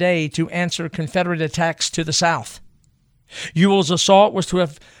during the day to answer Confederate attacks to the south. Ewell's assault was to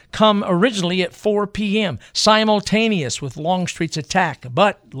have come originally at 4 p.m., simultaneous with Longstreet's attack,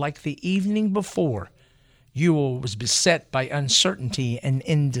 but like the evening before, Ewell was beset by uncertainty and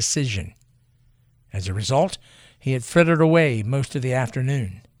indecision. As a result, he had frittered away most of the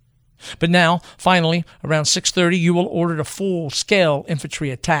afternoon. But now, finally, around 6:30, Ewell ordered a full-scale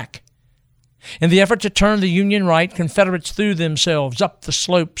infantry attack. In the effort to turn the Union right, Confederates threw themselves up the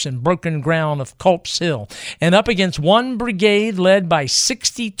slopes and broken ground of Culp's Hill and up against one brigade led by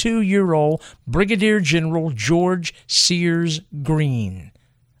 62-year-old Brigadier General George Sears Greene,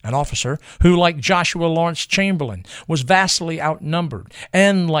 an officer who, like Joshua Lawrence Chamberlain, was vastly outnumbered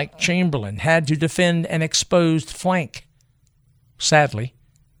and, like Chamberlain, had to defend an exposed flank. Sadly,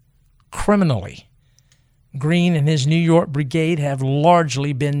 criminally, Greene and his New York brigade have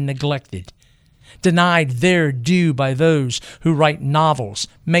largely been neglected, denied their due by those who write novels,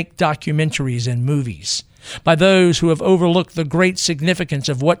 make documentaries and movies, by those who have overlooked the great significance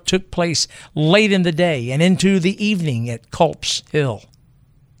of what took place late in the day and into the evening at Culp's Hill.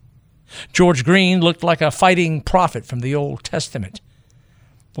 George Greene looked like a fighting prophet from the Old Testament.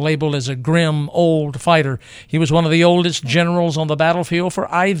 Labeled as a grim old fighter, he was one of the oldest generals on the battlefield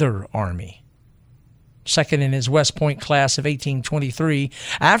for either army. Second in his West Point class of 1823,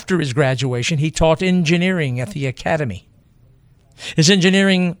 after his graduation, he taught engineering at the academy. His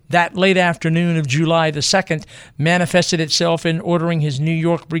engineering that late afternoon of July the 2nd manifested itself in ordering his New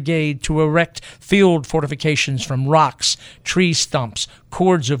York brigade to erect field fortifications from rocks, tree stumps,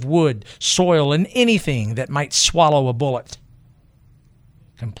 cords of wood, soil, and anything that might swallow a bullet.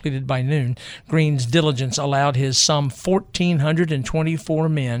 Completed by noon, Greene's diligence allowed his some 1,424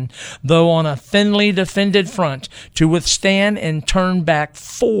 men, though on a thinly defended front, to withstand and turn back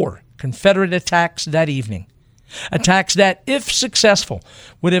 4 Confederate attacks that evening. Attacks that, if successful,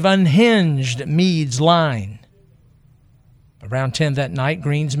 would have unhinged Meade's line. Around 10 that night,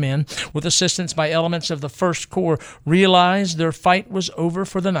 Greene's men, with assistance by elements of the 1st Corps, realized their fight was over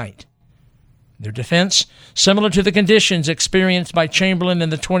for the night. Their defense, similar to the conditions experienced by Chamberlain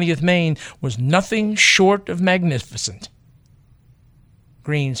and the 20th Maine, was nothing short of magnificent.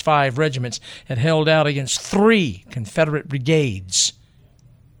 Greene's 5 regiments had held out against 3 Confederate brigades.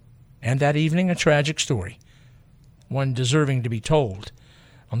 And that evening, a tragic story, one deserving to be told,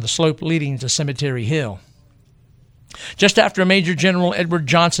 on the slope leading to Cemetery Hill. Just after Major General Edward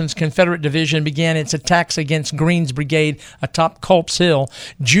Johnson's Confederate division began its attacks against Greene's brigade atop Culp's Hill,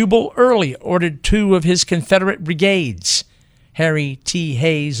 Jubal Early ordered 2 of his Confederate brigades, Harry T.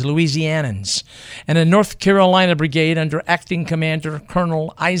 Hayes Louisianans, and a North Carolina brigade under acting commander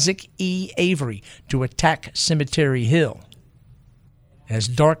Colonel Isaac E. Avery, to attack Cemetery Hill. As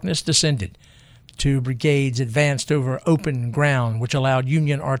darkness descended, 2 brigades advanced over open ground, which allowed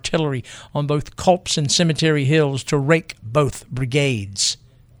Union artillery on both Culp's and Cemetery Hills to rake both brigades.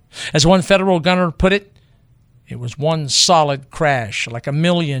 As one Federal gunner put it, it was one solid crash, like a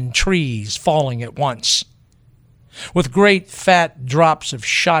million trees falling at once. With great fat drops of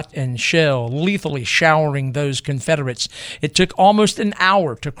shot and shell lethally showering those Confederates, it took almost an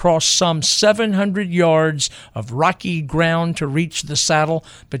hour to cross some 700 yards of rocky ground to reach the saddle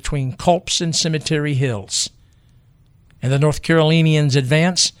between Culp's and Cemetery Hills. In the North Carolinians'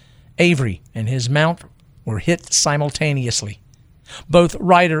 advance, Avery and his mount were hit simultaneously. Both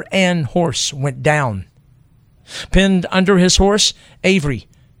rider and horse went down. Pinned under his horse, Avery,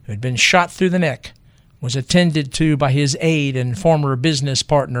 who had been shot through the neck, was attended to by his aide and former business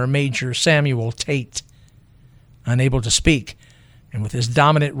partner, Major Samuel Tate. Unable to speak, and with his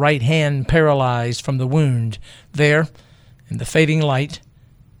dominant right hand paralyzed from the wound, there, in the fading light,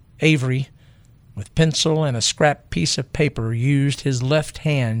 Avery, with pencil and a scrap piece of paper, used his left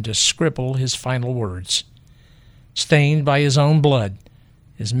hand to scribble his final words. Stained by his own blood,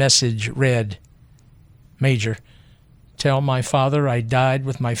 his message read, "Major, tell my father I died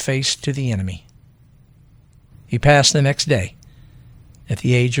with my face to the enemy." He passed the next day at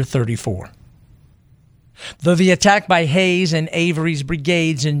the age of 34. Though the attack by Hayes and Avery's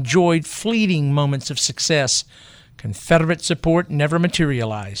brigades enjoyed fleeting moments of success, Confederate support never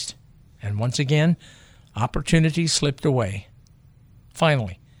materialized, and once again, opportunity slipped away.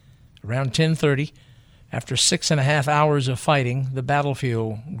 Finally, around 10:30, after 6.5 hours of fighting, the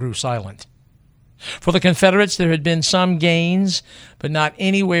battlefield grew silent. For the Confederates, there had been some gains, but not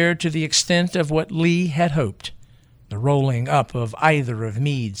anywhere to the extent of what Lee had hoped, the rolling up of either of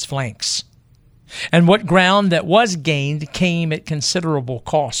Meade's flanks. And what ground that was gained came at considerable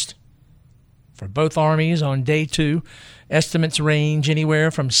cost. For both armies on day 2, estimates range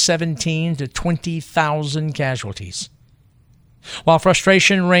anywhere from 17 to 20,000 casualties. While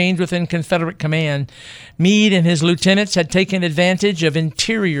frustration reigned within Confederate command, Meade and his lieutenants had taken advantage of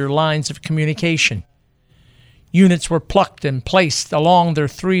interior lines of communication. Units were plucked and placed along their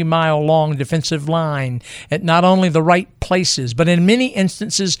 3-mile-long defensive line at not only the right places, but in many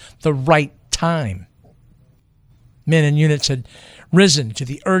instances the right time. Men and units had risen to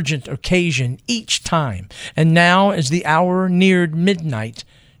the urgent occasion each time, and now, as the hour neared midnight,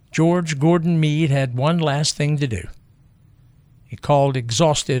 George Gordon Meade had one last thing to do. He called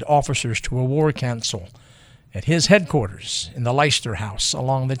exhausted officers to a war council at his headquarters in the Leicester House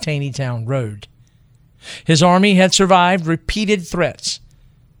along the Taneytown Road. His army had survived repeated threats,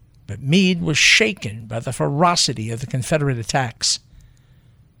 but Meade was shaken by the ferocity of the Confederate attacks,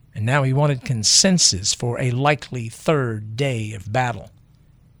 and now he wanted consensus for a likely third day of battle.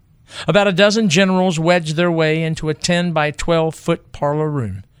 About a dozen generals wedged their way into a 10 by 12-foot parlor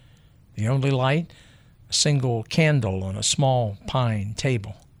room. The only light, a single candle on a small pine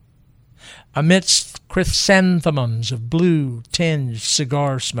table. Amidst chrysanthemums of blue-tinged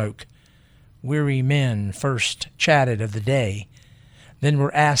cigar smoke, weary men first chatted of the day, then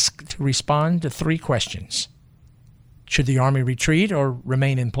were asked to respond to 3 questions. Should the army retreat or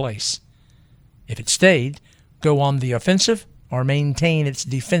remain in place? If it stayed, go on the offensive or maintain its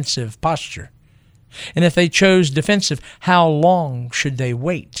defensive posture? And if they chose defensive, how long should they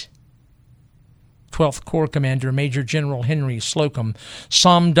wait? 12th Corps Commander Major General Henry Slocum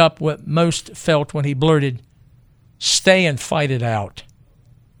summed up what most felt when he blurted, "Stay and fight it out."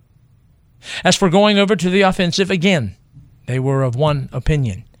 As for going over to the offensive, again, they were of one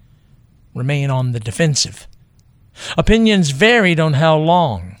opinion: remain on the defensive. Opinions varied on how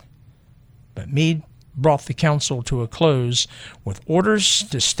long, but Meade brought the council to a close with orders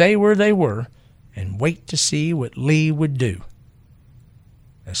to stay where they were and wait to see what Lee would do.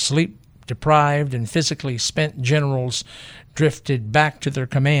 As sleep-deprived and physically spent generals drifted back to their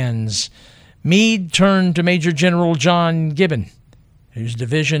commands, Meade turned to Major General John Gibbon, whose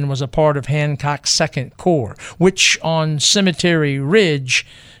division was a part of Hancock's 2nd Corps, which on Cemetery Ridge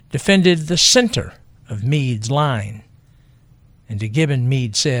defended the center of Meade's line. And to Gibbon,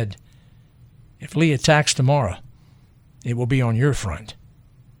 Meade said, "If Lee attacks tomorrow, it will be on your front."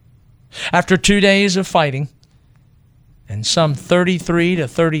 After 2 days of fighting and some 33 to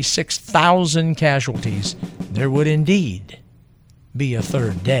 36,000 casualties, there would indeed be a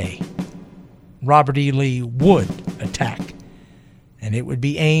third day. Robert E. Lee would attack, and it would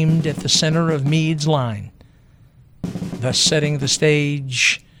be aimed at the center of Meade's line, thus setting the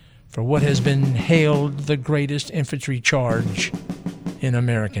stage for what has been hailed the greatest infantry charge in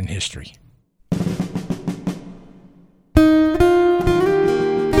American history.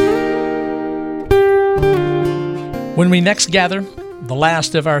 When we next gather, the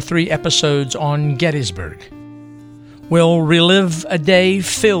last of our 3 episodes on Gettysburg, we'll relive a day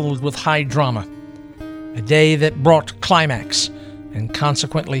filled with high drama, a day that brought climax and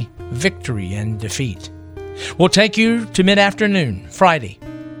consequently victory and defeat. We'll take you to mid-afternoon, Friday,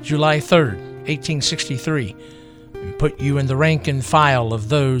 July 3rd, 1863, and put you in the rank and file of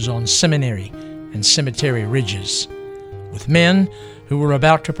those on Seminary and Cemetery Ridges, with men who were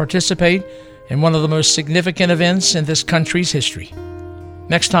about to participate in one of the most significant events in this country's history.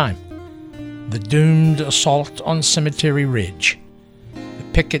 Next time, the doomed assault on Cemetery Ridge, the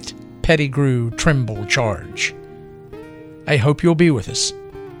Pickett-Pettigrew-Trimble charge. I hope you'll be with us.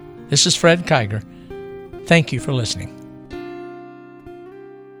 This is Fred Kiger. Thank you for listening.